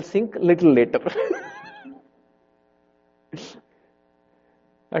I will sink little later.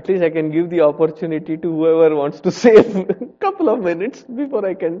 At least I can give the opportunity to whoever wants to save a couple of minutes before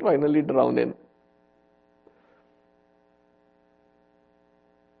I can finally drown in.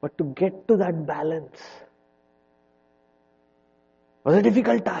 But to get to that balance was a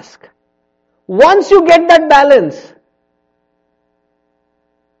difficult task. Once you get that balance,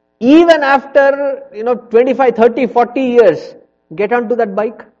 even after 25, 30, 40 years, get onto that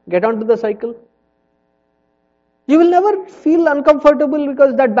bike, get onto the cycle. You will never feel uncomfortable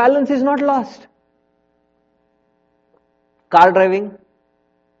because that balance is not lost. Car driving,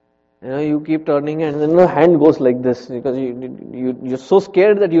 you keep turning and then the hand goes like this because you're so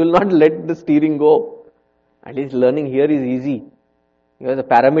scared that you will not let the steering go. At least learning here is easy because the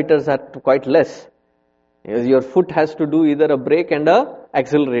parameters are quite less. Because your foot has to do either a brake and a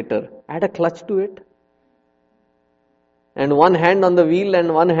accelerator. Add a clutch to it. And one hand on the wheel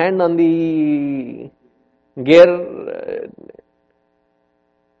and one hand on the gear.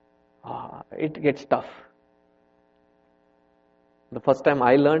 It gets tough. The first time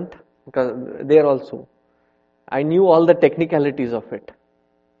I learnt, because there also, I knew all the technicalities of it.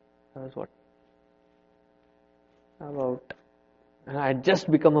 That was what? I had just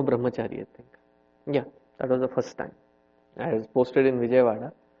become a brahmachari, I think. Yeah, that was the first time. I was posted in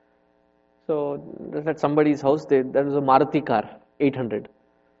Vijayawada. So, at somebody's house, there was a Maruti car, 800.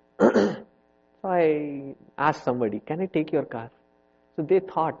 So, I asked somebody, can I take your car? So, they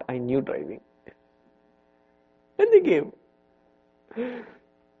thought I knew driving. And they gave.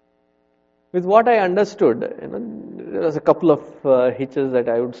 With what I understood, there was a couple of hitches that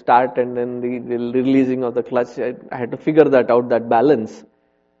I would start and then the releasing of the clutch, I had to figure that out, that balance.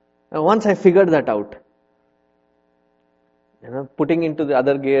 And once I figured that out, putting into the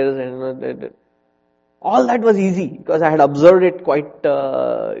other gears and all that was easy because I had observed it quite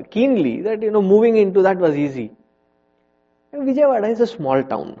keenly that moving into that was easy. And Vijayawada is a small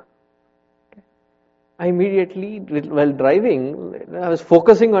town. I immediately, while driving, I was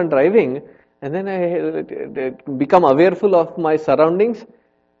focusing on driving and then I become awareful of my surroundings.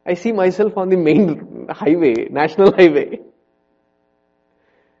 I see myself on the main highway, national highway.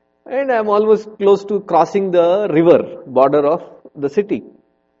 And I am almost close to crossing the river border of the city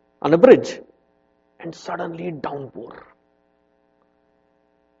on a bridge. And suddenly downpour.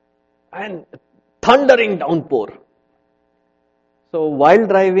 And thundering downpour. So while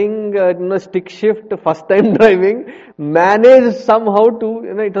driving, stick shift, first time driving, managed somehow to,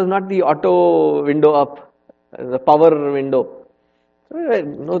 it was not the auto window up, the power window. So,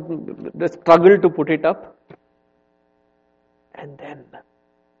 the struggle to put it up. And then,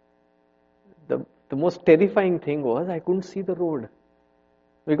 the most terrifying thing was I couldn't see the road.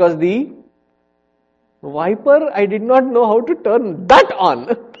 Because the wiper, I did not know how to turn that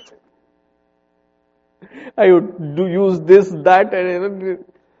on. I would use this, that, and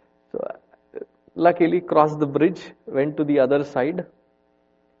so luckily crossed the bridge, went to the other side,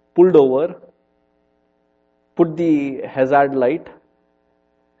 pulled over, put the hazard light,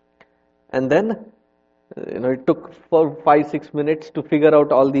 and then it took for 5-6 minutes to figure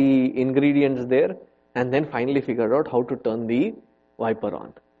out all the ingredients there, and then finally figured out how to turn the wiper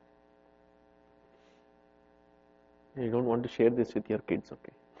on. You don't want to share this with your kids,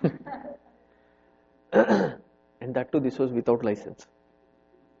 okay? And that too, this was without license.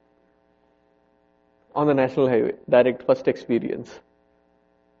 On the national highway, direct first experience.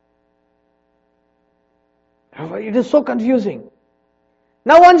 It is so confusing.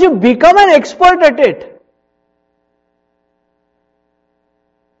 Now once you become an expert at it,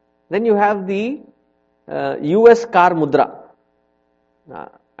 then you have the US car mudra. I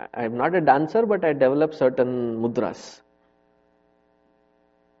am not a dancer, but I develop certain mudras.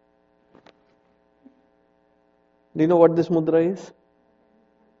 Do you know what this mudra is?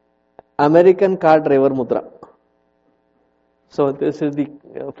 American car driver mudra. So this is the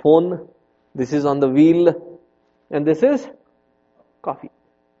phone, this is on the wheel, and this is coffee.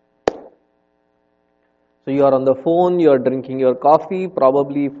 So you are on the phone, you are drinking your coffee,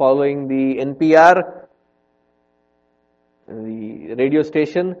 probably following the NPR, the radio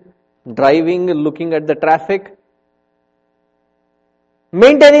station, driving, looking at the traffic,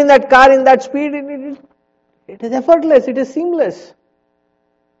 maintaining that car in that speed. It is effortless, it is seamless.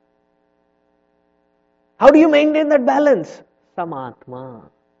 How do you maintain that balance? Samatma.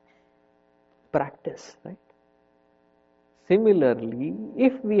 Practice, right? Similarly,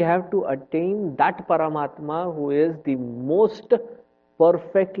 if we have to attain that Paramatma who is the most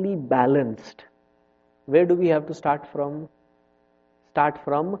perfectly balanced, where do we have to start from? Start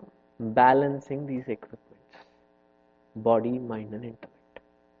from balancing these equipments. Body, mind and intellect.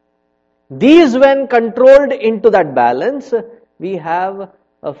 These when controlled into that balance, we have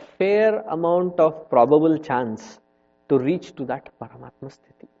a fair amount of probable chance to reach to that Paramatma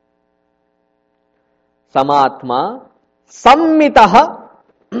sthiti. Samatma, sammitaha.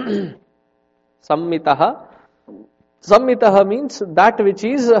 Sammitaha. Sammitaha means that which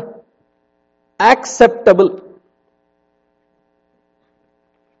is acceptable.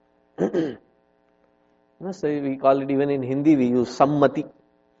 So we call it, even in Hindi we use sammati.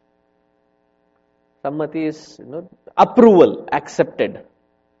 Sammati is, approval, accepted,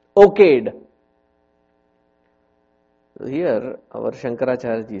 okayed. Here, our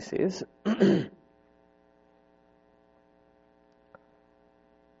Shankaracharya ji says,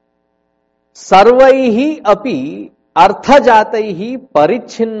 Sarvaihi api arthajataihi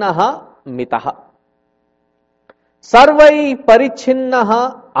parichinnaha mitaha. Sarvai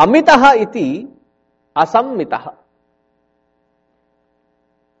parichinnaha amitaha iti asammitaha.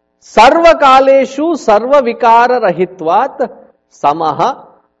 Sarvakaleshu sarvavikara rahitvat samaha.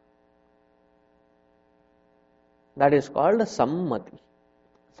 That is called sammati.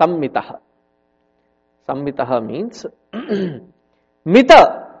 Sammitaha. Sammitaha means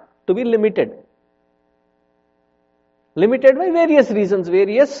mita, to be limited. Limited by various reasons,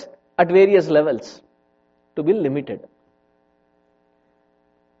 at various levels. To be limited.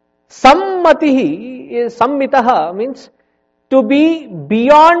 Sammitaha means to be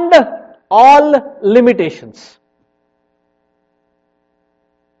beyond all limitations.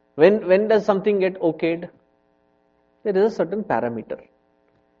 When does something get okayed? There is a certain parameter.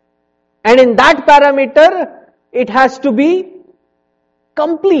 And in that parameter, it has to be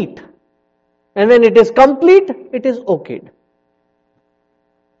complete. And when it is complete, it is okayed.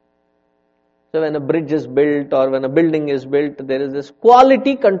 So when a bridge is built or when a building is built, there is this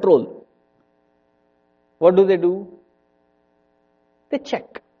quality control. What do? They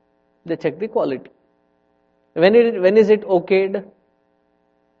check. They check the quality. When is it okayed?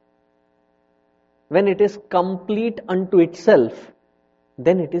 When it is complete unto itself,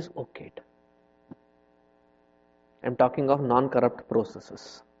 then it is okayed. I am talking of non-corrupt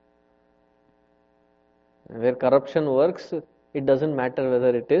processes. Where corruption works, it doesn't matter whether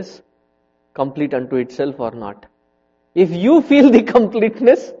it is complete unto itself or not. If you feel the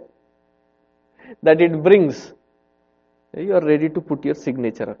completeness that it brings, you are ready to put your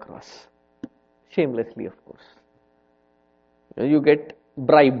signature across. Shamelessly, of course. You get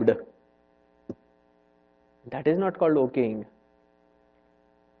bribed. That is not called okaying.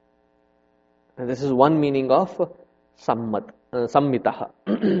 And this is one meaning of sammitaha.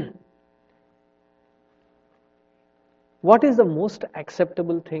 What is the most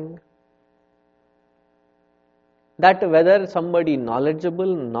acceptable thing? That whether somebody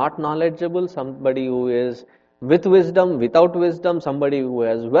knowledgeable, not knowledgeable, somebody who is with wisdom, without wisdom, somebody who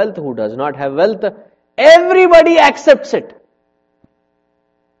has wealth, who does not have wealth, everybody accepts it.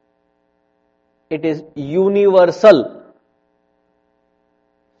 It is universal.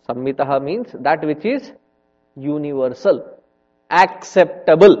 Sammitaha means that which is universal,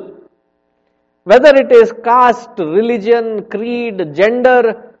 acceptable. Whether it is caste, religion, creed,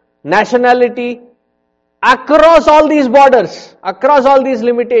 gender, nationality, across all these borders, across all these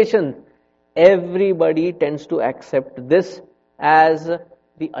limitations, everybody tends to accept this as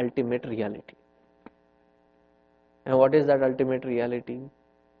the ultimate reality. And what is that ultimate reality?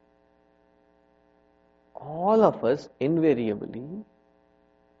 All of us invariably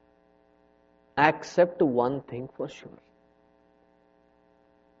accept one thing for sure.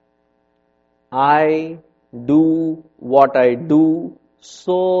 I do what I do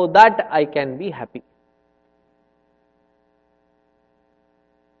so that I can be happy.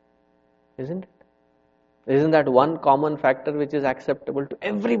 Isn't it? Isn't that one common factor which is acceptable to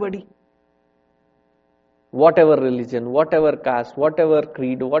everybody? Whatever religion, whatever caste, whatever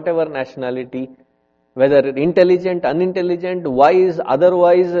creed, whatever nationality, whether intelligent, unintelligent, wise,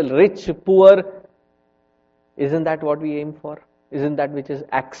 otherwise, rich, poor, isn't that what we aim for? Isn't that which is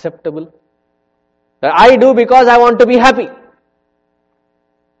acceptable? I do because I want to be happy.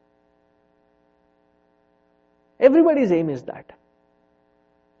 Everybody's aim is that.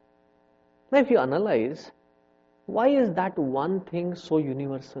 Now if you analyze, why is that one thing so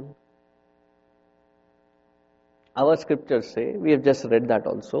universal? Our scriptures say, we have just read that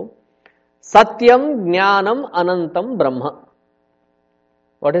also, Satyam Jnanam Anantam Brahma.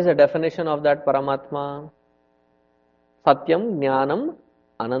 What is the definition of that Paramatma? Satyam Jnanam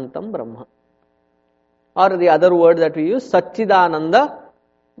Anantam Brahma. Or the other word that we use, Satchidananda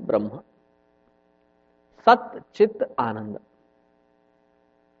Brahma. Sat Chit Ananda.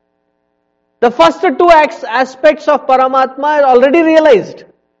 The first two aspects of Paramatma are already realized.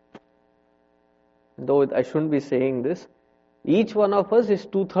 Though I shouldn't be saying this, each one of us is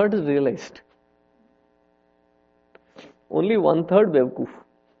 2/3 realized. Only 1/3 Bevkoof.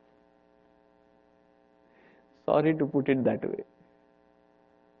 Sorry to put it that way.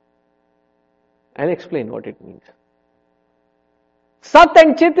 I'll explain what it means. Sat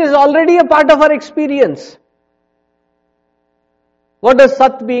and Chit is already a part of our experience. What does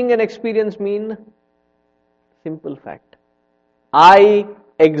Sat being an experience mean? Simple fact. I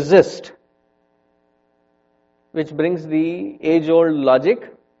exist. which brings the age-old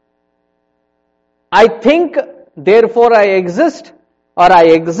logic. I think, therefore I exist, or I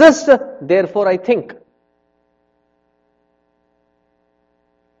exist, therefore I think.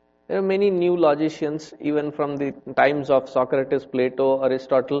 There are many new logicians, even from the times of Socrates, Plato,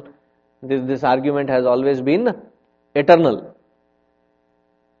 Aristotle. This argument has always been eternal.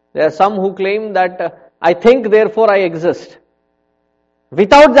 There are some who claim that I think, therefore I exist.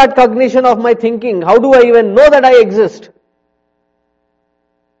 Without that cognition of my thinking, how do I even know that I exist?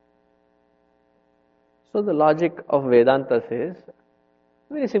 So the logic of Vedanta says,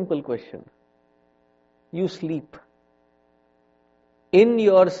 very simple question. You sleep. In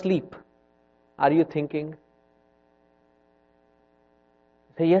your sleep, are you thinking?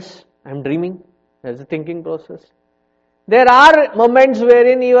 Say, yes, I am dreaming. There's a thinking process. There are moments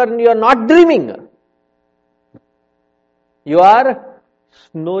wherein you are not dreaming. You are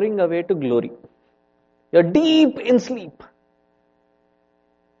snoring away to glory. You are deep in sleep.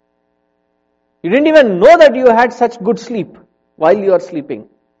 You didn't even know that you had such good sleep while you are sleeping,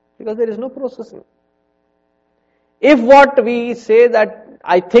 because there is no processing. If what we say that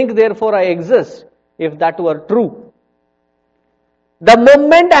I think, therefore I exist, if that were true, the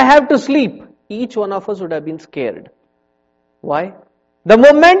moment I have to sleep, each one of us would have been scared. Why? The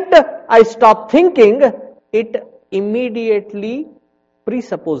moment I stop thinking, it immediately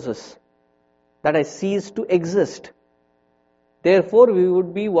presupposes that I cease to exist. Therefore, we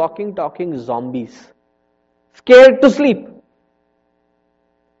would be walking, talking zombies, scared to sleep.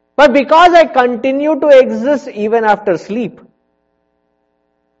 But because I continue to exist even after sleep,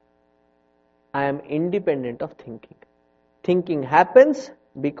 I am independent of thinking. Thinking happens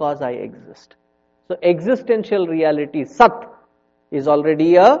because I exist. So existential reality, Sat, is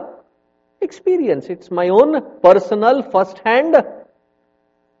already a experience. It's my own personal, first-hand,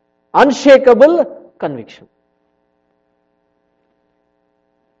 unshakable conviction.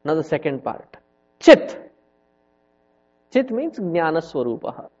 Now the second part, Chit. Chit means Jnana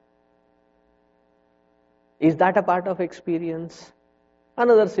Swarupaha. Is that a part of experience?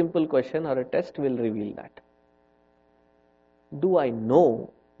 Another simple question or a test will reveal that. Do I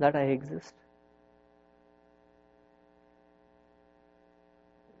know that I exist?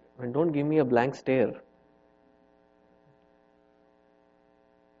 And don't give me a blank stare.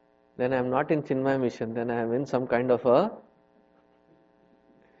 Then I am not in Chinmaya mission, then I am in some kind of a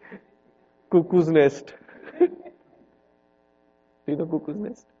cuckoo's nest. Do you know cuckoo's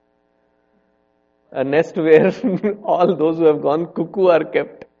nest? A nest where all those who have gone cuckoo are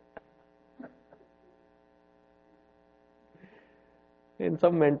kept. In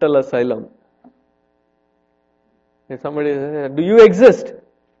some mental asylum. If somebody says, do you exist?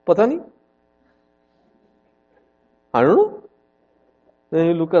 Pata nahi? I don't know. Then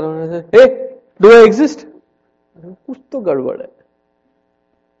you look around and say, hey, do I exist? Kuch to gadbad hai.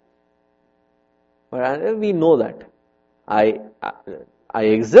 But we know that. I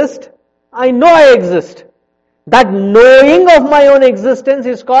exist. I know I exist. That knowing of my own existence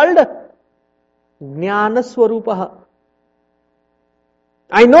is called Jnana Swarupaha.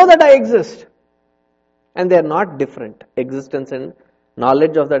 I know that I exist. And they are not different. Existence and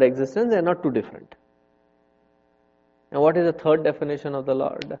knowledge of that existence, they are not too different. And what is the third definition of the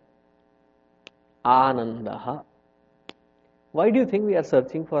Lord? Anandaha. Why do you think we are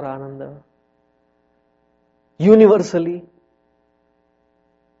searching for Ananda? Universally.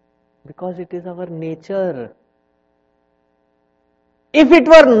 Because it is our nature. If it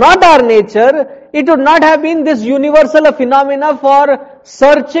were not our nature, it would not have been this universal phenomena for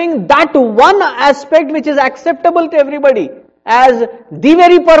searching that one aspect which is acceptable to everybody as the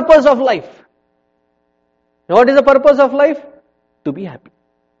very purpose of life. Now, what is the purpose of life? To be happy.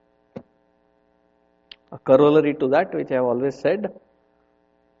 A corollary to that, which I have always said,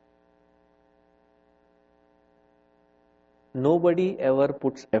 nobody ever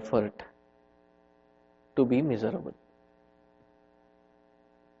puts effort to be miserable.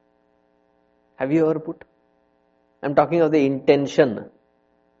 Have you ever put? I am talking of the intention,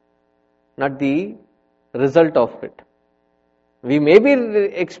 not the result of it. We may be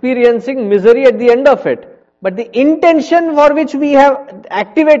experiencing misery at the end of it, but the intention for which we have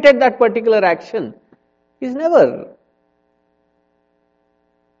activated that particular action is never.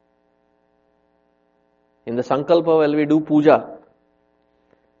 In the Sankalpa, while we do puja,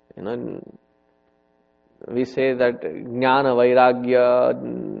 we say that Jnana Vairagya,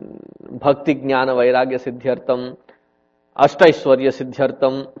 Bhakti Jnana Vairagya Siddhyartam, Ashtaishwarya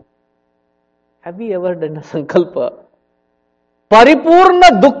Siddhyartam. Have we ever done a Sankalpa?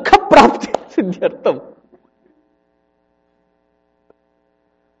 Paripurna Dukkha Prapti Siddhyartam.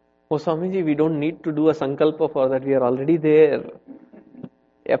 Oh Swamiji, we don't need to do a sankalpa for that, we are already there.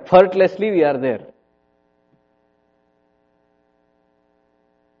 Effortlessly we are there.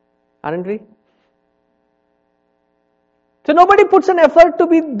 Aren't we? So nobody puts an effort to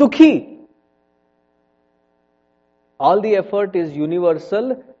be dukhi. All the effort is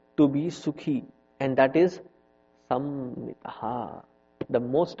universal to be sukhi, and that is sammitaha, the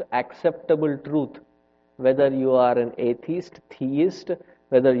most acceptable truth. Whether you are an atheist, theist,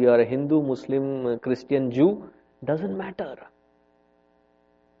 whether you are a Hindu, Muslim, Christian, Jew, doesn't matter.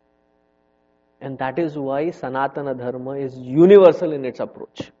 And that is why Sanatana Dharma is universal in its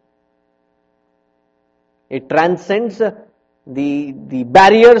approach. It transcends the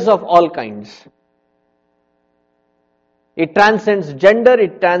barriers of all kinds. It transcends gender,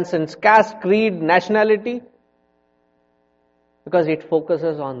 it transcends caste, creed, nationality, because it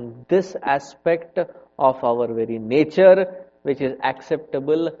focuses on this aspect of our very nature, which is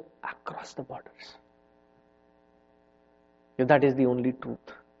acceptable across the borders. That is the only truth.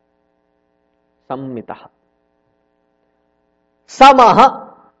 Sammitaha.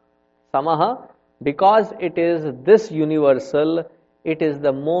 Samaha. Samaha, because it is this universal, it is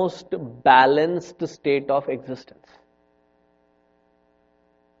the most balanced state of existence.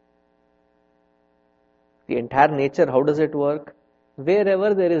 The entire nature, how does it work?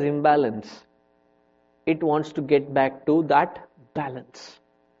 Wherever there is imbalance, it wants to get back to that balance.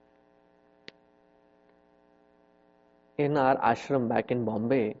 In our ashram back in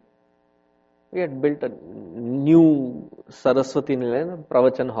Bombay, we had built a new Saraswati Nilayan,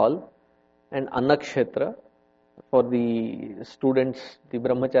 Pravachan Hall, and Annakshetra for the students, the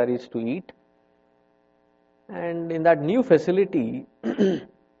brahmacharis to eat. And in that new facility,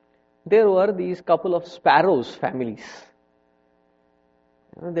 there were these couple of sparrows families.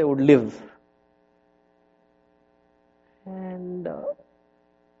 They would live. And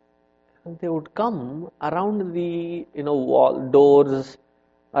they would come around the wall, doors,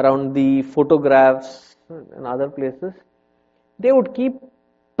 around the photographs and other places. They would keep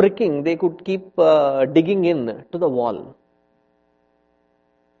pricking, they could keep digging in to the wall.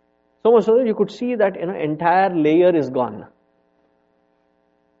 So much so that you could see that entire layer is gone.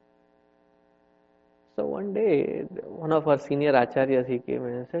 So one day, one of our senior acharyas, he came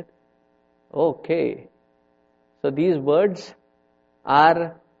and said, okay, so these birds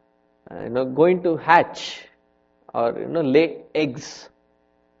are going to hatch or lay eggs.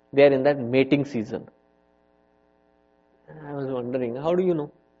 They are in that mating season. And I was wondering, how do you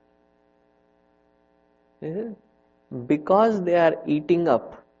know? He said, because they are eating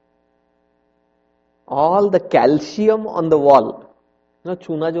up all the calcium on the wall.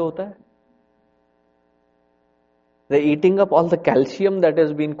 Chuna jo hota hai. They are eating up all the calcium that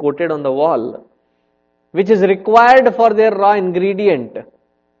has been coated on the wall, which is required for their raw ingredient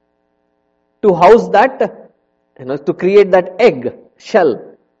to house that, to create that egg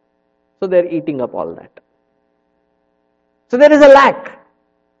shell. So they are eating up all that. So there is a lack.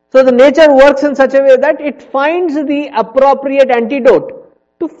 So the nature works in such a way that it finds the appropriate antidote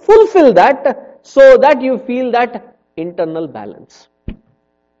to fulfill that, so that you feel that internal balance.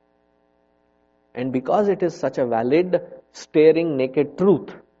 And because it is such a valid, staring, naked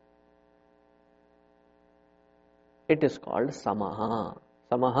truth, it is called Samaha.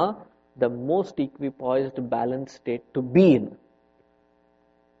 Samaha, the most equipoised, balanced state to be in.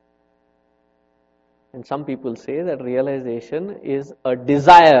 And some people say that realization is a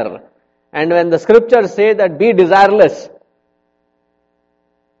desire. And when the scriptures say that be desireless,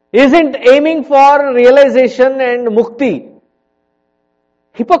 isn't aiming for realization and mukti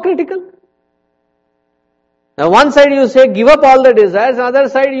hypocritical? Now one side you say give up all the desires, another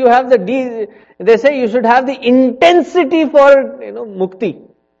side you have they say you should have the intensity for mukti.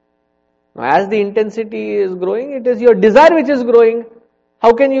 Now as the intensity is growing, it is your desire which is growing.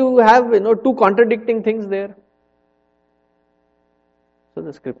 How can you have two contradicting things there? So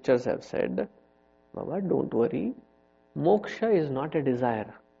the scriptures have said, Baba, don't worry, moksha is not a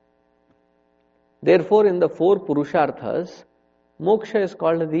desire. Therefore in the four purusharthas, moksha is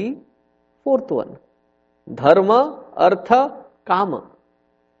called the fourth one. Dharma, artha, kama.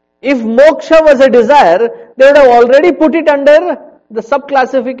 If moksha was a desire, they would have already put it under the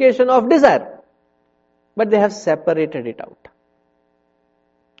sub-classification of desire. But they have separated it out.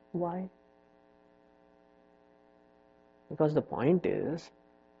 Why? Because the point is,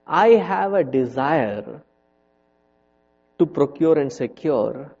 I have a desire to procure and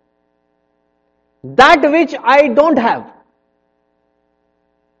secure that which I don't have.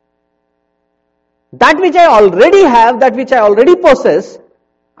 That which I already have, that which I already possess,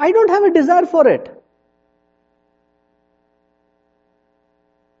 I don't have a desire for it.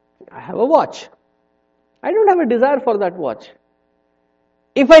 I have a watch. I don't have a desire for that watch.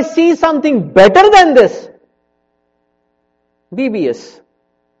 If I see something better than this, BBS.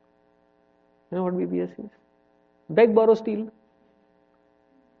 You know what BBS is? Beg, borrow, steal.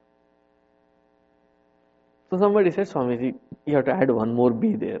 So somebody said, Swamiji, you have to add one more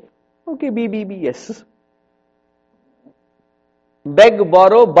B there. Okay, BBS. Beg,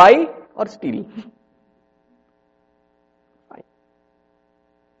 borrow, buy or steal. Fine.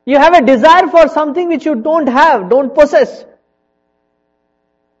 You have a desire for something which you don't have, don't possess.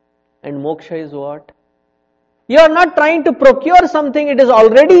 And moksha is what? You are not trying to procure something, it is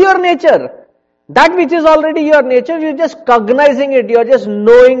already your nature. That which is already your nature, you are just cognizing it, you are just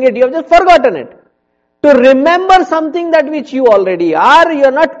knowing it, you have just forgotten it. To remember something that which you already are, you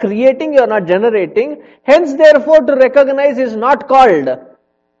are not creating, you are not generating. Hence, therefore, to recognize is not called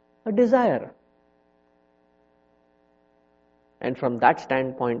a desire. And from that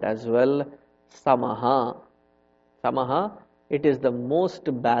standpoint as well, samaha. Samaha, it is the most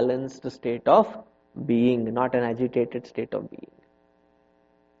balanced state of being, not an agitated state of being.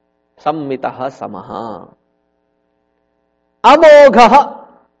 Sammitaha samaha. Amoghaha.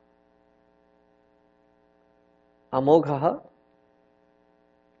 Amoghaha.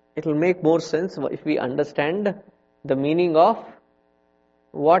 It will make more sense if we understand the meaning of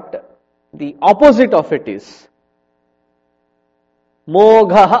what the opposite of it is.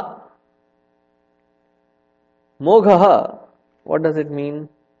 Moghaha. Moghaha. What does it mean?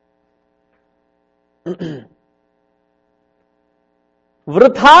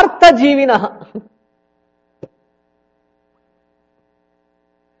 Vrthartha jivinaha.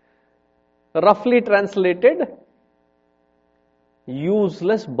 Roughly translated,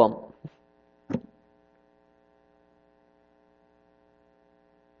 useless bum.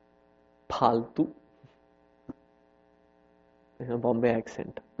 Phaltu. In a Bombay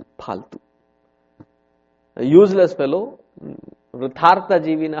accent. Phaltu. A useless fellow. Vrthartha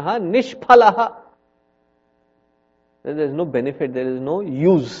jivinaha nishphalaha. There is no benefit, there is no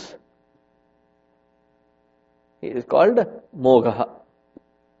use. He is called Mogha.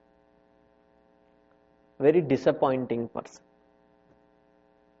 Very disappointing person.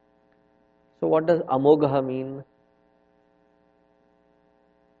 So what does Amogha mean?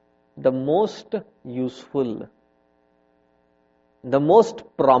 The most useful, the most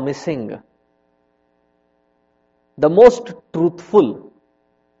promising, the most truthful.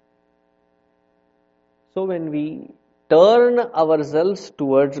 So when we turn ourselves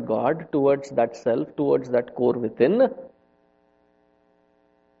towards God, towards that self, towards that core within,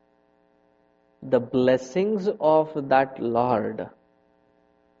 the blessings of that Lord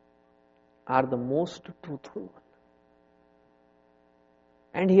are the most truthful one.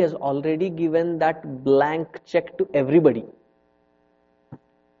 And He has already given that blank check to everybody.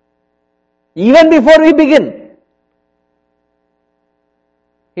 Even before we begin,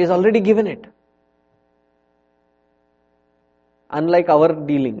 He has already given it. Unlike our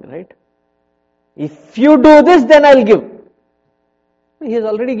dealing, right? If you do this, then I'll give. He has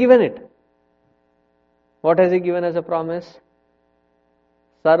already given it. What has He given as a promise?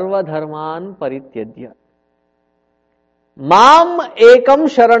 Sarva dharman parityajya. Mam ekam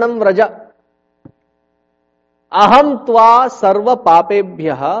sharanam vraja. Aham tva sarva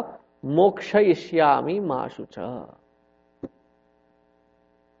papebhyaha mokshayishyami mashucha.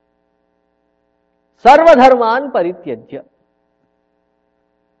 Sarva dharman parityajya.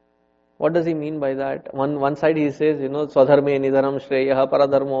 What does He mean by that? One side He says, swadharme nidharam shreyaha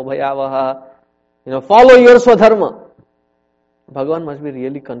paradharmo bhayavaha. Follow your swadharma. Bhagavan must be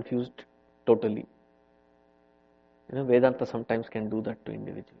really confused totally. Vedanta sometimes can do that to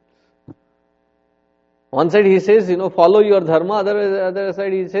individuals. One side He says, follow your dharma. Other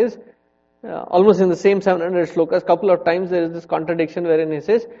side He says, almost in the same 700 shlokas, couple of times there is this contradiction wherein He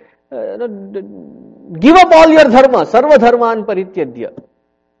says, give up all your dharma, sarva dharman parityajya.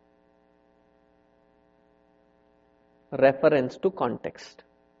 Reference to context.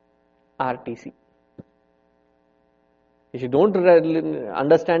 RTC. If you don't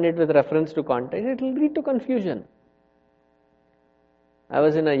understand it with reference to context, it will lead to confusion. I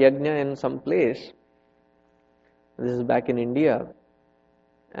was in a yajna in some place, this is back in India,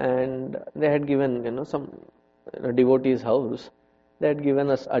 and they had given, some devotee's house, they had given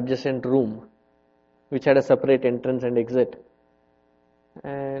us adjacent room, which had a separate entrance and exit.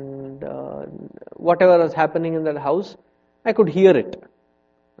 And whatever was happening in that house, I could hear it.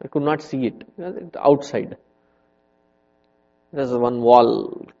 I could not see it. It's outside. There's one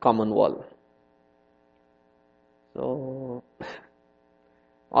wall, common wall. So,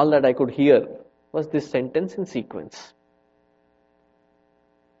 all that I could hear was this sentence in sequence.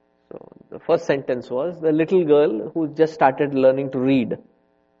 So the first sentence was the little girl who just started learning to read.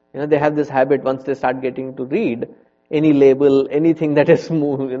 They have this habit once they start getting to read, any label, anything that is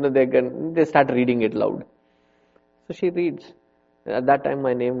moved, they start reading it loud. So she reads. At that time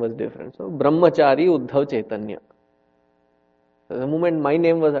my name was different. So Brahmachari Uddhav Chaitanya. So the moment my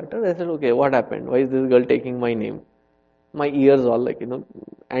name was uttered, I said, okay, what happened? Why is this girl taking my name? My ears all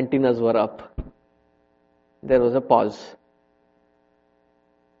antennas were up. There was a pause.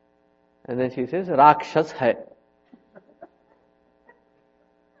 And then she says, Rakshas hai.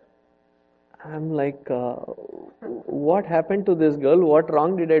 I'm like, what happened to this girl? What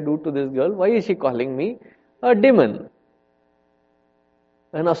wrong did I do to this girl? Why is she calling me a demon?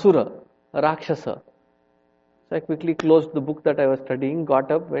 An asura, a rakshasa. So I quickly closed the book that I was studying,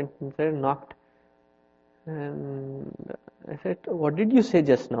 got up, went inside, knocked. And I said, what did you say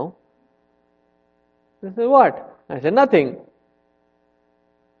just now? They said, what? I said, nothing.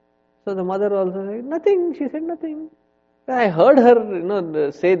 So the mother also said, nothing. She said, nothing. I heard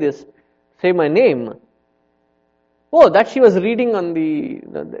her, say my name. Oh, that she was reading on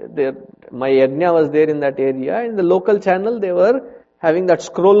my yajna was there in that area. In the local channel, they were having that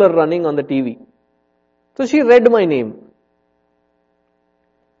scroller running on the TV. So she read my name.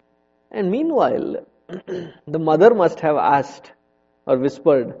 And meanwhile, the mother must have asked or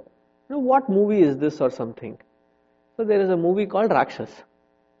whispered, what movie is this or something? So there is a movie called Rakshas.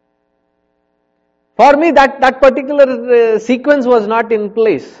 For me, that particular sequence was not in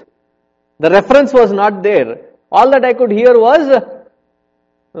place. The reference was not there. All that I could hear was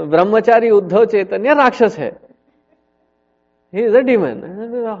Brahmachari Uddhav Chaitanya Rakshas hai. He is a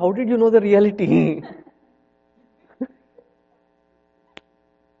demon. How did you know the reality?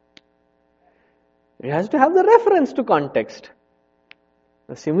 It has to have the reference to context.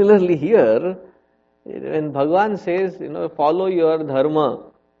 Similarly here, when Bhagavan says, follow your dharma,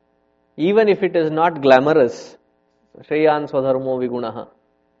 even if it is not glamorous, Shreyan Swadharmo Vigunaha.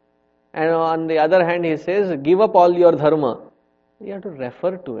 And on the other hand, he says, give up all your dharma. You have to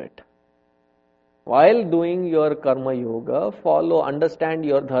refer to it. While doing your karma yoga, understand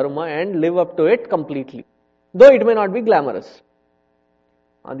your dharma and live up to it completely. Though it may not be glamorous.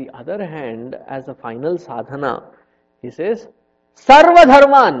 On the other hand, as a final sadhana, he says, Sarva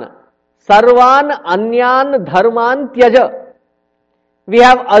dharman, sarvan anyan dharman tyaja. We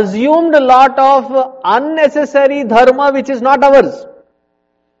have assumed a lot of unnecessary dharma which is not ours.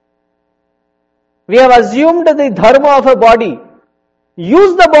 We have assumed the dharma of a body.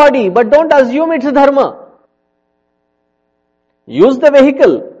 Use the body, but don't assume it's dharma. Use the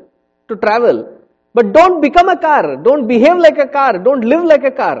vehicle to travel, but don't become a car. Don't behave like a car. Don't live like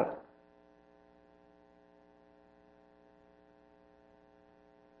a car.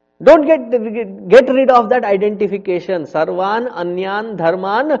 Don't get rid of that identification. Sarvan anyan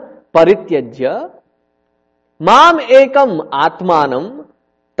dharman parityajya mam ekam atmanam,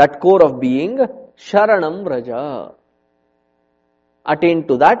 that core of being, sharanam vraja. Attain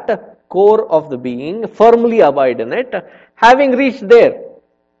to that core of the being, firmly abide in it. Having reached there,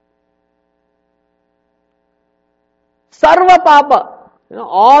 sarva papa,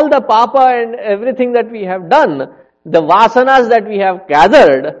 all the papa and everything that we have done, the vasanas that we have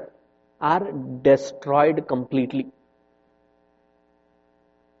gathered are destroyed completely.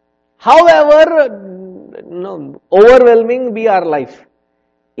 However, overwhelming be our life,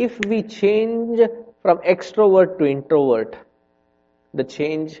 if we change from extrovert to introvert, the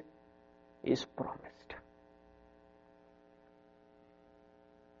change is promised.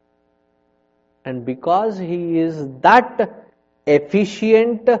 And because he is that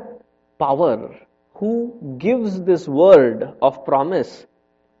efficient power who gives this word of promise,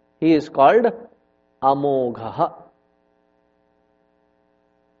 he is called Amogha.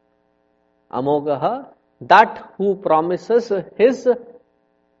 Amogha, that who promises his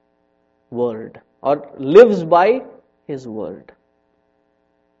word or lives by his word.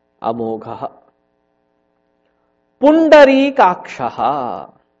 Amogha.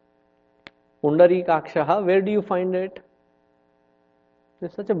 Pundarikakshaha. Pundarikakshaha, where do you find it?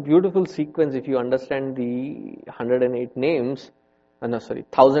 It's such a beautiful sequence if you understand the 108 names.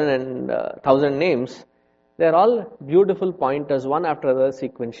 1,000 names. They're all beautiful pointers, one after the other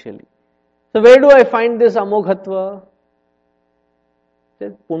sequentially. So where do I find this Amoghatva? It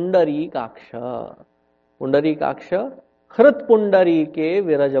says Pundarikaksha. Pundarikaksha, Hrit Pundarike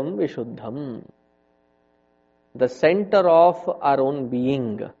Virajam Vishuddham. The center of our own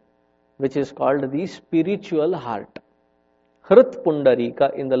being, which is called the spiritual heart. Hrit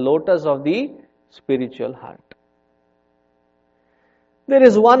Pundarika, in the lotus of the spiritual heart. There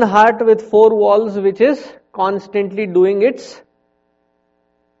is one heart with 4 walls which is constantly doing its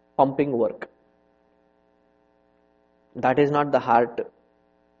pumping work. That is not the heart.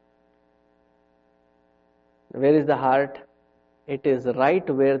 Where is the heart? It is right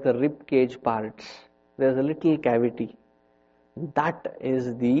where the rib cage parts. There is a little cavity. That is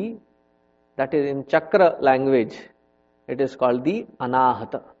in Chakra language. It is called the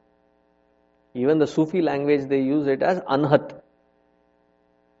Anahata. Even the Sufi language, they use it as Anhat.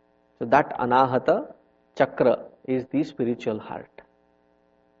 So that Anahata Chakra is the spiritual heart.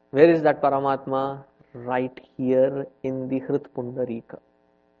 Where is that Paramatma? Right here in the Hrit Pundarika.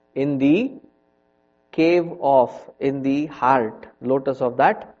 In the cave of, in the heart, lotus of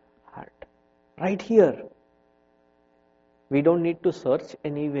that heart. Right here. We don't need to search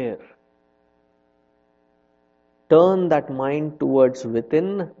anywhere. Turn that mind towards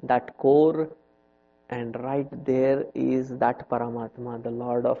within, that core, and right there is that Paramatma, the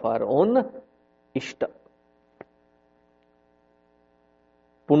Lord of our own Ishta.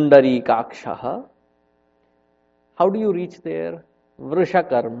 Pundarikakshaha. How do you reach there?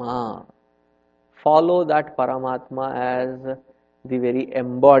 Vrishakarma. Follow that Paramatma as the very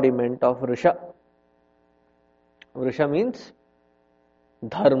embodiment of Vrisha. Vrisha means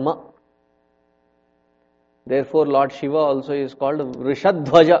dharma. Therefore, Lord Shiva also is called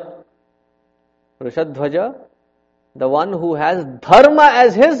Vrishadhvaja. Vrishadhvaja, the one who has dharma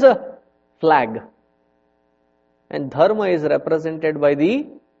as his flag. And dharma is represented by the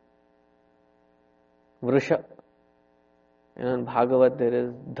Vrisha. In Bhagavad there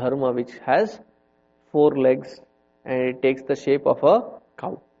is dharma which has 4 legs and it takes the shape of a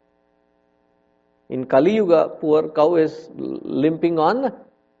cow. In Kali Yuga, poor cow is limping on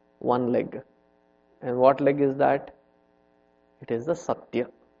 1 leg. And what leg is that? It is the Satya.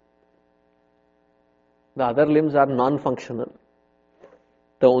 The other limbs are non-functional.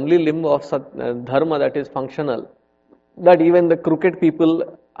 The only limb of dharma that is functional, that even the crooked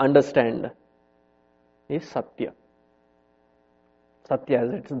people understand, is Satya. Satya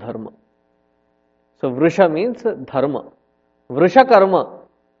as its dharma. So Vrisha means dharma. Vrisha karma,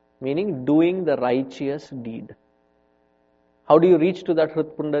 meaning doing the righteous deed. How do you reach to that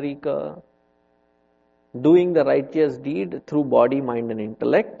Hrit Pundarika? Doing the righteous deed through body, mind and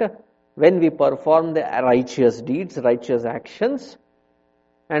intellect. When we perform the righteous deeds, righteous actions,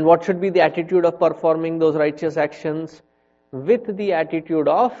 and what should be the attitude of performing those righteous actions? With the attitude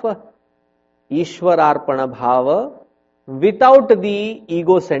of Ishwararpana Bhava, without the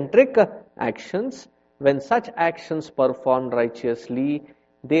egocentric actions. When such actions performed righteously,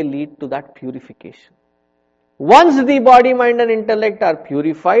 they lead to that purification. Once the body, mind and intellect are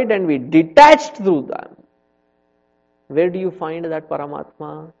purified and we detached through them, where do you find that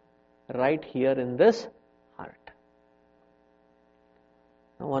Paramatma? Right here in this heart.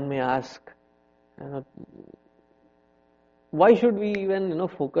 Now one may ask, why should we even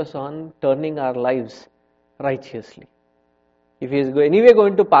focus on turning our lives righteously? If He is anyway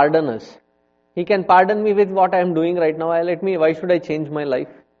going to pardon us, He can pardon me with what I am doing right now. Why should I change my life?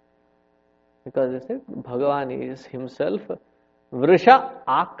 Because they said Bhagavan is Himself Vrisha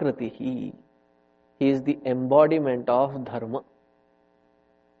Akritihi. He is the embodiment of dharma.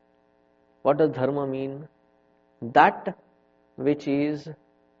 What does dharma mean? That which is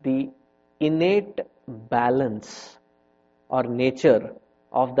the innate balance or nature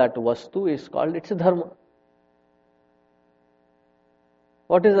of that vastu is called its dharma.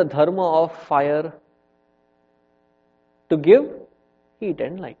 What is the dharma of fire? To give heat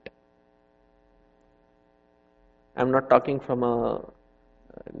and light. I am not talking from a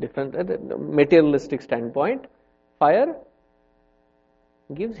different materialistic standpoint. Fire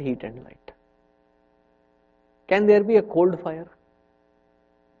gives heat and light. Can there be a cold fire?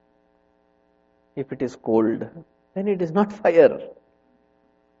 If it is cold, then it is not fire.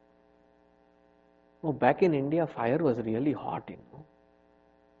 Oh, back in India, fire was really hot,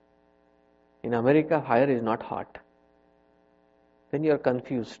 In America, fire is not hot. Then you are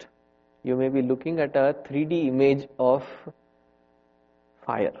confused. You may be looking at a 3D image of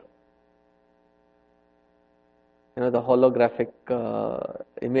fire. The holographic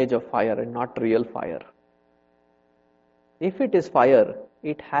image of fire and not real fire. If it is fire,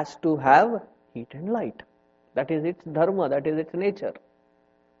 it has to have heat and light. That is its dharma, that is its nature.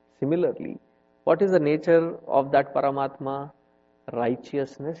 Similarly, what is the nature of that Paramatma?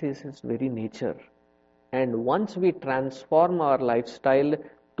 Righteousness is its very nature. And once we transform our lifestyle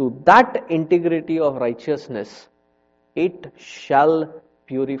to that integrity of righteousness, it shall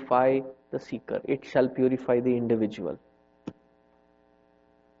purify the seeker. It shall purify the individual.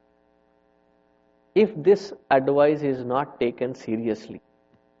 If this advice is not taken seriously,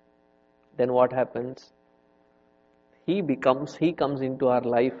 then what happens? he comes into our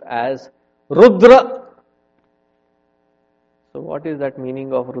life as Rudra. So what is that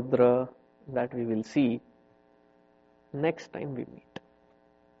meaning of Rudra? That we will see next time we meet.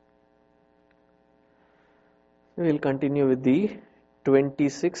 We will continue with the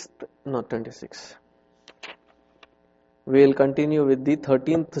 26th, not 26. We will continue with the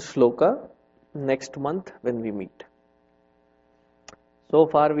 13th shloka next month when we meet. So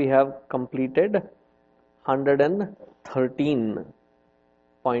far we have completed 113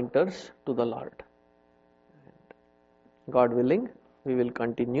 pointers to the Lord. God willing, we will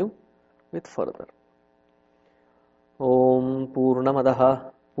continue with further. Om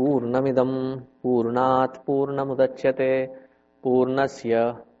Purnamadaha Purnamidam Purnat Purnamudachyate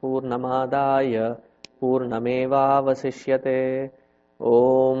Purnasya Purnamadaya Purnameva Vasishyate.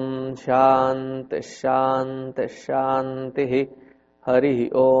 Om Shanti Shanti Shanti.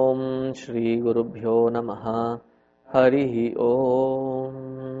 Harihi Om Shri Gurubhyo Namaha. Harihi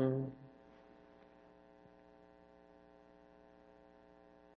Om.